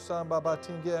Mohosam Baba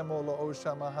Tingemolo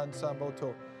Osham Hansam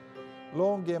Boto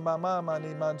Longe Mama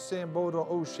Ni Mansem Bodo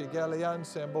Oshi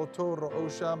Galiansem Botoro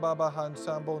Osham Baba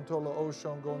Hansam Bontolo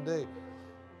Osham Gonde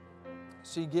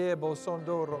Sigebo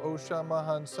Sondoro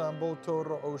Oshamahan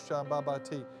Sambotoro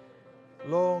Oshababati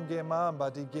Longe Mamba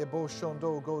di Gebo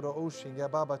Shondo Godo Oshin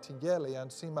Gababa Tingeli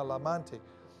and Sima Lamante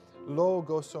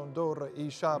Logo Sondoro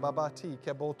Ishababati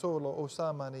Kebotolo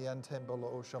Osamani and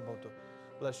Tembolo Oshamboto.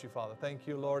 Bless you, Father. Thank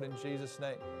you, Lord, in Jesus'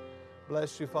 name.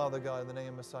 Bless you, Father God, in the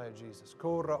name of Messiah Jesus.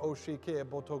 Kora Oshike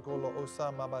Botogolo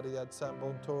Osama Bariad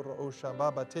Sambontoro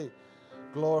Oshababati.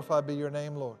 Glorified be your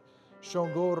name, Lord.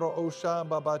 Shongoro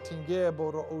Oshamba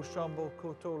Batingeboro Oshambo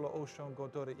Kotolo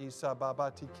Oshongotori Isa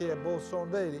Babati Kebo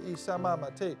Sonderi Isa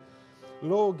Mamate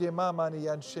Lo ge mamani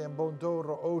yan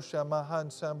shembondoro osha mahan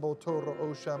sambotoro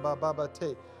osha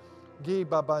bababate. Gi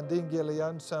babandingele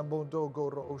yan sambondo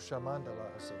goro osha mandala.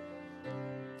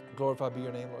 Glorified be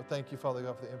your name, Lord. Thank you, Father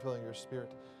God, for the infilling of your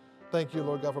Spirit. Thank you,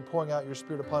 Lord God, for pouring out your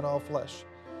Spirit upon all flesh.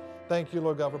 Thank you,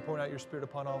 Lord God, for pouring out your Spirit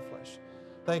upon all flesh.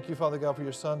 Thank you, Father God, for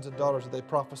your sons and daughters that they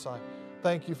prophesy.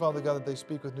 Thank you, Father God, that they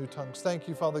speak with new tongues. Thank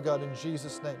you, Father God, in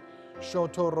Jesus' name.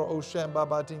 Shotoro Oshem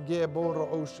Babatinge Boro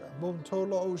Osha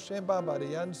Montolo Oshem Babadi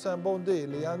Ansam Bonde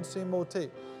Liansi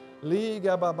Mote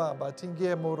Liga Baba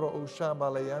Batinge Moro Oshamba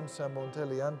Liansam Monte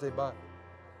Liante Ba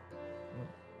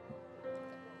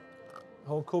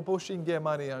Honkopo Shinge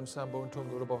Mani Ansam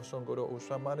Bontungoro Bosongoro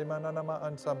Oshamani Mananama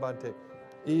Ansambante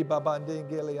I Babande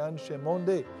Gelian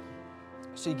Shemonde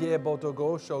Sige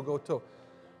Botogo Shogoto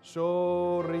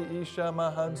Shori Isha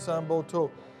Mahan Samboto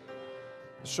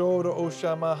Shoro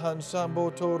Oshama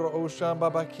Hansambo Toro Oshamba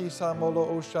Bakisa Molo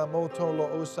Oshamoto Lo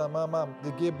Osamama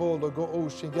the Gibo Go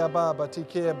Oshigababa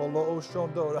Tikebo Lo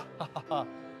Oshondora.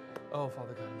 Oh,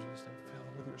 Father God, in Jesus' name, fill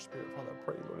them with your Spirit, Father. I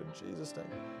pray, Lord, in Jesus'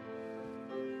 name.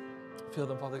 Fill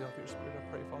them, Father God, with your Spirit. I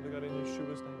pray, Father God, in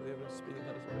Yeshua's name, they have been speaking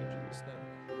that in Jesus' name.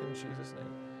 In Jesus'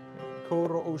 name.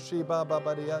 Koro Oshiba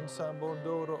Babadian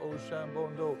Sambondoro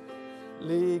Oshambondo.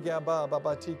 Liga baba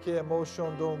batike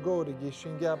moshon dongori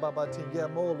gishinga baba tinga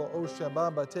molo osha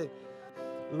baba te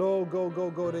lo go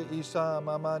de isa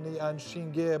mamani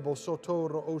anshinge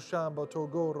bosotoro oshamba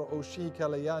togoro oshika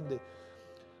leande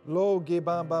lo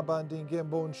gebamba bandinge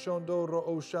bon shondoro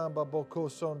oshamba boko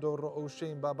sondoro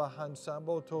oshin baba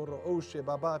hansambo toro oshe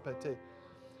baba pete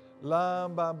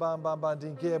lamba bamba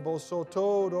bandinge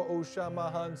bosotoro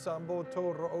oshama hansambo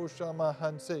toro oshama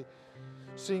hanse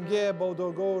Singe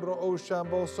bodogoro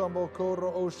oshambo sambo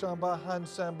koro oshamba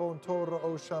hansambo toro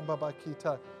oshamba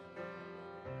bakita.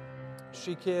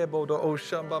 Shike bodo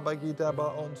oshamba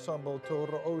bagidaba ensemble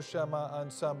toro oshama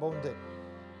ansambonde.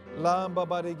 Lamba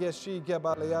barigeshi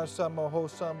gabaliasa moho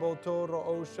sambo toro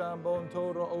oshambo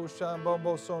toro oshambo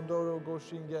bosondoro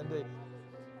goshingende.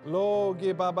 Lo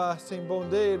gibaba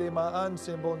simbondere ma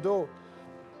ansimbondo.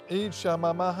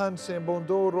 Ichama mahan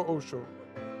simbondoro osho.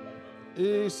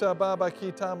 Isa Baba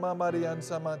Kita Mamari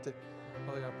Ansamante.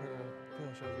 Oh, yeah, I pray that fill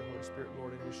us with the Holy Spirit,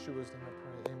 Lord, in Yeshua's name I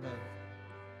pray. Amen.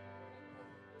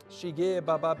 Shige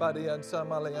Baba Badi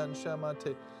Ansamale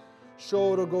Anshamante.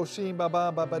 Shoro Goshin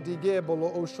Baba Baba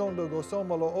Digebolo Oshondo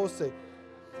Gosomolo Ose.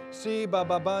 Si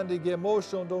Baba Bandi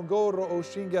Gemoshon Dongoro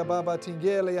Oshinga Baba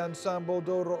Tingele Ansambo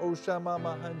Doro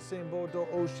Oshamama Hansimbo Do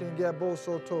Oshinga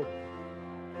Bosoto.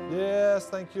 Yes,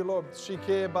 thank you, Lord.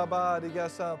 Shike Baba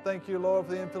Digasa. Thank you, Lord,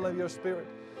 for the infilling of your Spirit.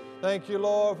 Thank you,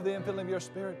 Lord, for the infilling of your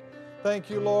Spirit. Thank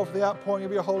you, Lord, for the outpouring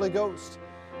of your Holy Ghost.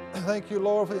 Thank you,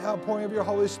 Lord, for the outpouring of your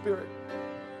Holy Spirit.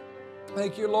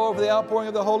 Thank you, Lord, for the outpouring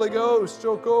of the Holy Ghost.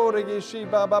 Choko Regishi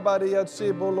Baba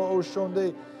Badiatsi Bolo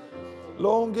Oshonde.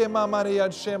 Longe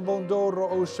Mamariat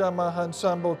Shembondoro Oshama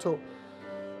Hansamboto.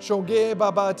 Shonge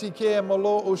babati ke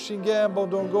molo oshingembo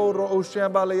dongoro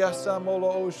oshambale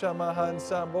yasamolo oshamahan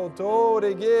sambo to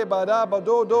rege badaba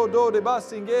do de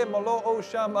basinge molo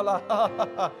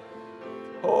oshamala.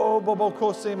 Oh bobo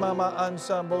kose mama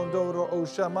ansambondoro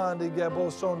oshamandi gebo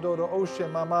sondoro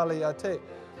oshemamale ate.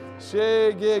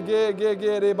 She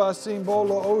ge re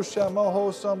basimbolo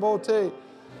oshamaho sambote.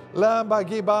 Lamba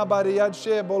gibaba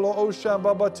riadshe bolo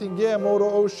oshambaba tinge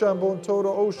moro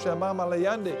oshambontoro oshamamale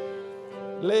yande.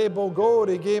 Le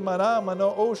bogori ge manama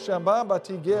no oshambamba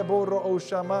tige boro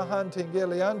oshama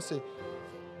hantingeliansi.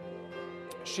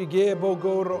 Shige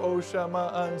bogoro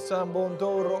oshama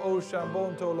ansambondoro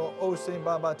oshambontolo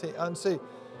osimbabate ansi.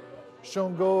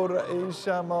 Shongora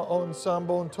ishama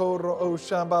onsambontoro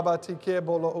oshambabati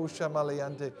kebolo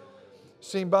oshamaliante.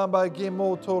 Simbamba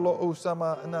gimotolo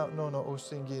osama no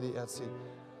osingiri atsi.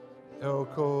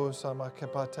 Oko sama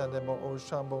kapatandemo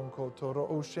oshambon kotoro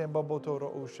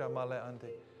oshambabotoro oshamale ante.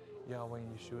 Yahweh in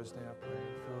Yeshua's name I pray.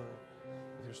 Fill it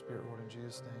with your Spirit, Lord, in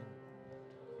Jesus' name.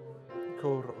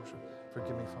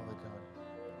 Forgive me, Father God.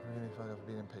 Forgive me, Father God, for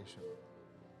being impatient.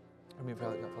 Forgive me,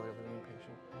 Father God, for being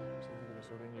impatient. So forgive us,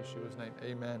 Lord, in Yeshua's name.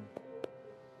 Amen.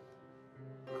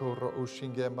 Koro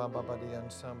oshingema babadian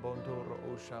sambondoro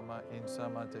oshama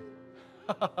insamate.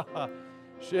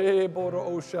 She boro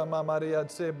oshama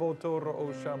mariat se botoro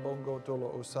oshambongo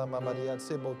tolo osama mariat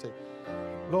se bote.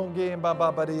 Longe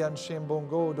baba badian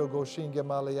shembongo do goshinge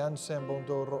malian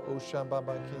sembondoro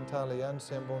oshambaba kintalian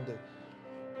sembonde.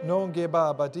 Nonge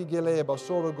baba digeleba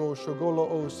sorogo shogolo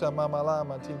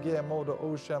osamamalama tige modo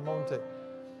oshamonte.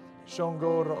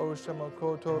 Shongoro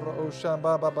oshamokotoro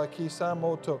oshambaba bakisa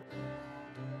moto.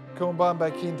 Kombamba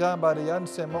kindamba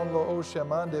rianse monlo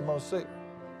oshamande mose.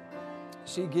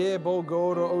 Shigebo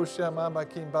goro oshamama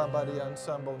kimbambari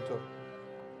ansambonto.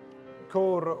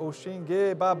 Kora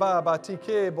oshinge baba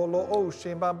batike bolo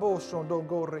oshimbambo shondo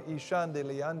gore ishande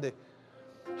liande.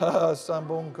 Ha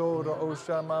sambon goro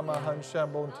oshamama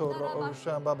hanshambon toro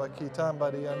oshambaba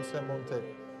kitambari ansambonte.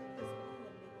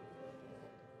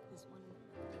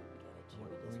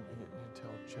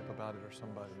 Tell Chip about it or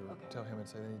somebody, or tell him and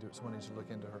say someone needs to look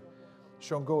into her.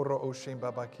 Shongoro Oshim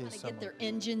Babaki To get their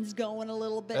engines going a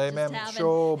little bit, Amen. just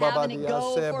having it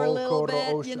go for a little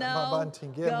bit, you know,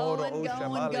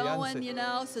 going, you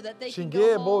know, so that they can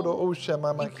go home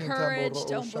encouraged.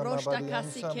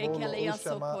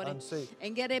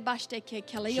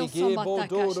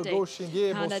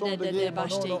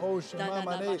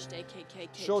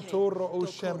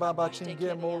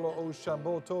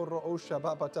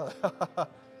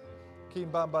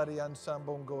 Kimbambari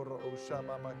ansambongoro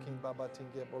oshamama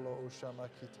kimbabatinge bolo oshama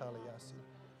kitaliasi.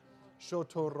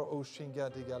 Shotoro oshinga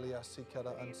digaliasi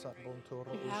kara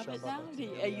ansambontoro oshama.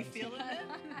 You feel it?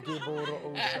 Giboro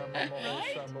oshamama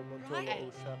oshambontoro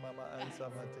oshamama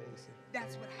ansamatesi.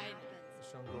 That's what happens.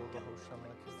 Shongoro oshama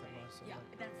kitamasa. Yeah,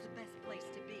 that's the best place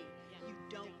to be. You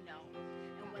don't know.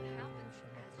 And what happens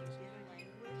as you get a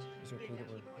language, Is it true that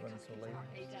we're running so late?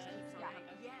 It does.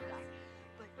 Yes.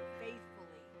 But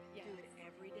faithfully do it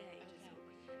every day. And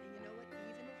you know what?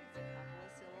 Even if it's a couple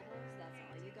of syllables, that's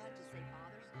all you got. Just say,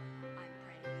 Fathers, I'm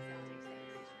praying this out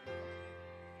exactly.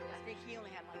 I think he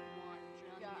only had like one.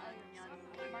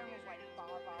 Mine was like ba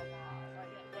ba ba.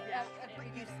 Yeah.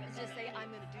 You just say,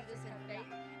 I'm going to do this in faith,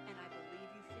 and I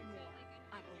believe you for more.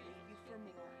 I believe you for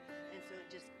more. And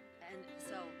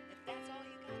so if that's all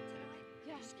you got tonight,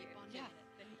 just keep on doing it.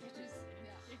 Go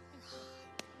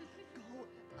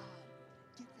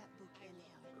get that book in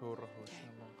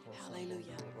him.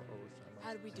 Hallelujah.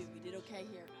 How did we do? We did okay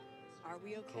here. Are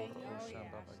we okay? Oh,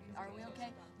 yeah. Are we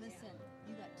okay? Listen,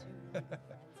 you got two really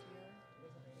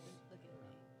good friends here.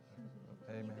 Look at me.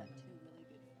 Amen. You got two really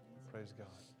good friends. Praise God.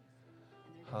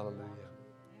 And they're Hallelujah. through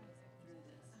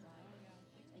this, right?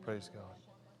 And Praise you know God.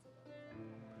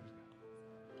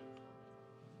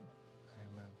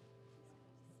 Amen.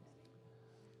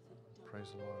 Praise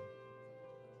the Lord.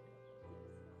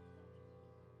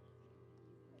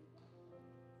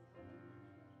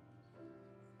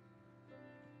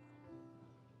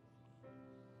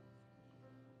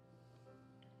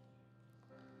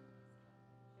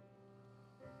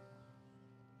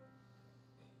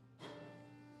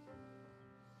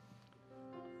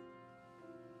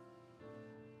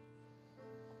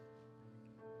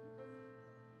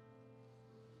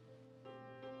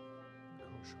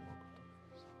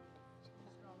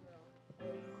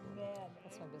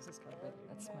 That's my business card, but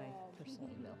that's my personal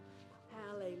email.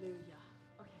 Hallelujah.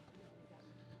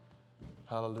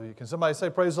 Hallelujah. Can somebody say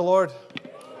praise the Lord?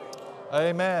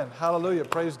 Amen. Hallelujah.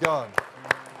 Praise God.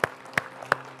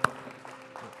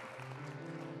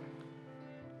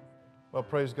 Well,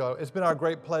 praise God. It's been our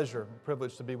great pleasure and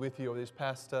privilege to be with you over this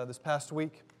past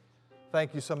week.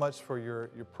 Thank you so much for your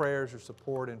prayers, your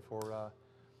support, and for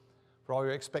all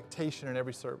your expectation in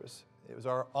every service. It was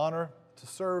our honor to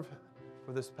serve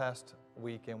for this past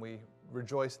week, and we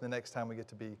rejoice the next time we get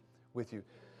to be with you.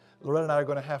 Loretta and I are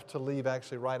going to have to leave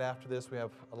actually right after this. We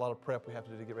have a lot of prep we have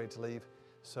to do to get ready to leave.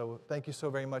 So thank you so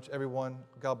very much, everyone.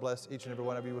 God bless each and every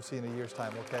one of you. We'll see you in a year's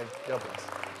time, okay? God bless.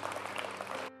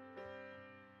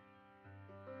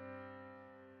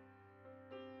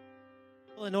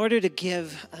 Well, in order to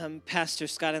give Pastor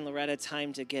Scott and Loretta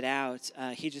time to get out,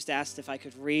 he just asked if I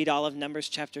could read all of Numbers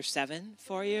chapter 7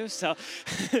 for you. So,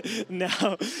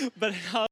 no, but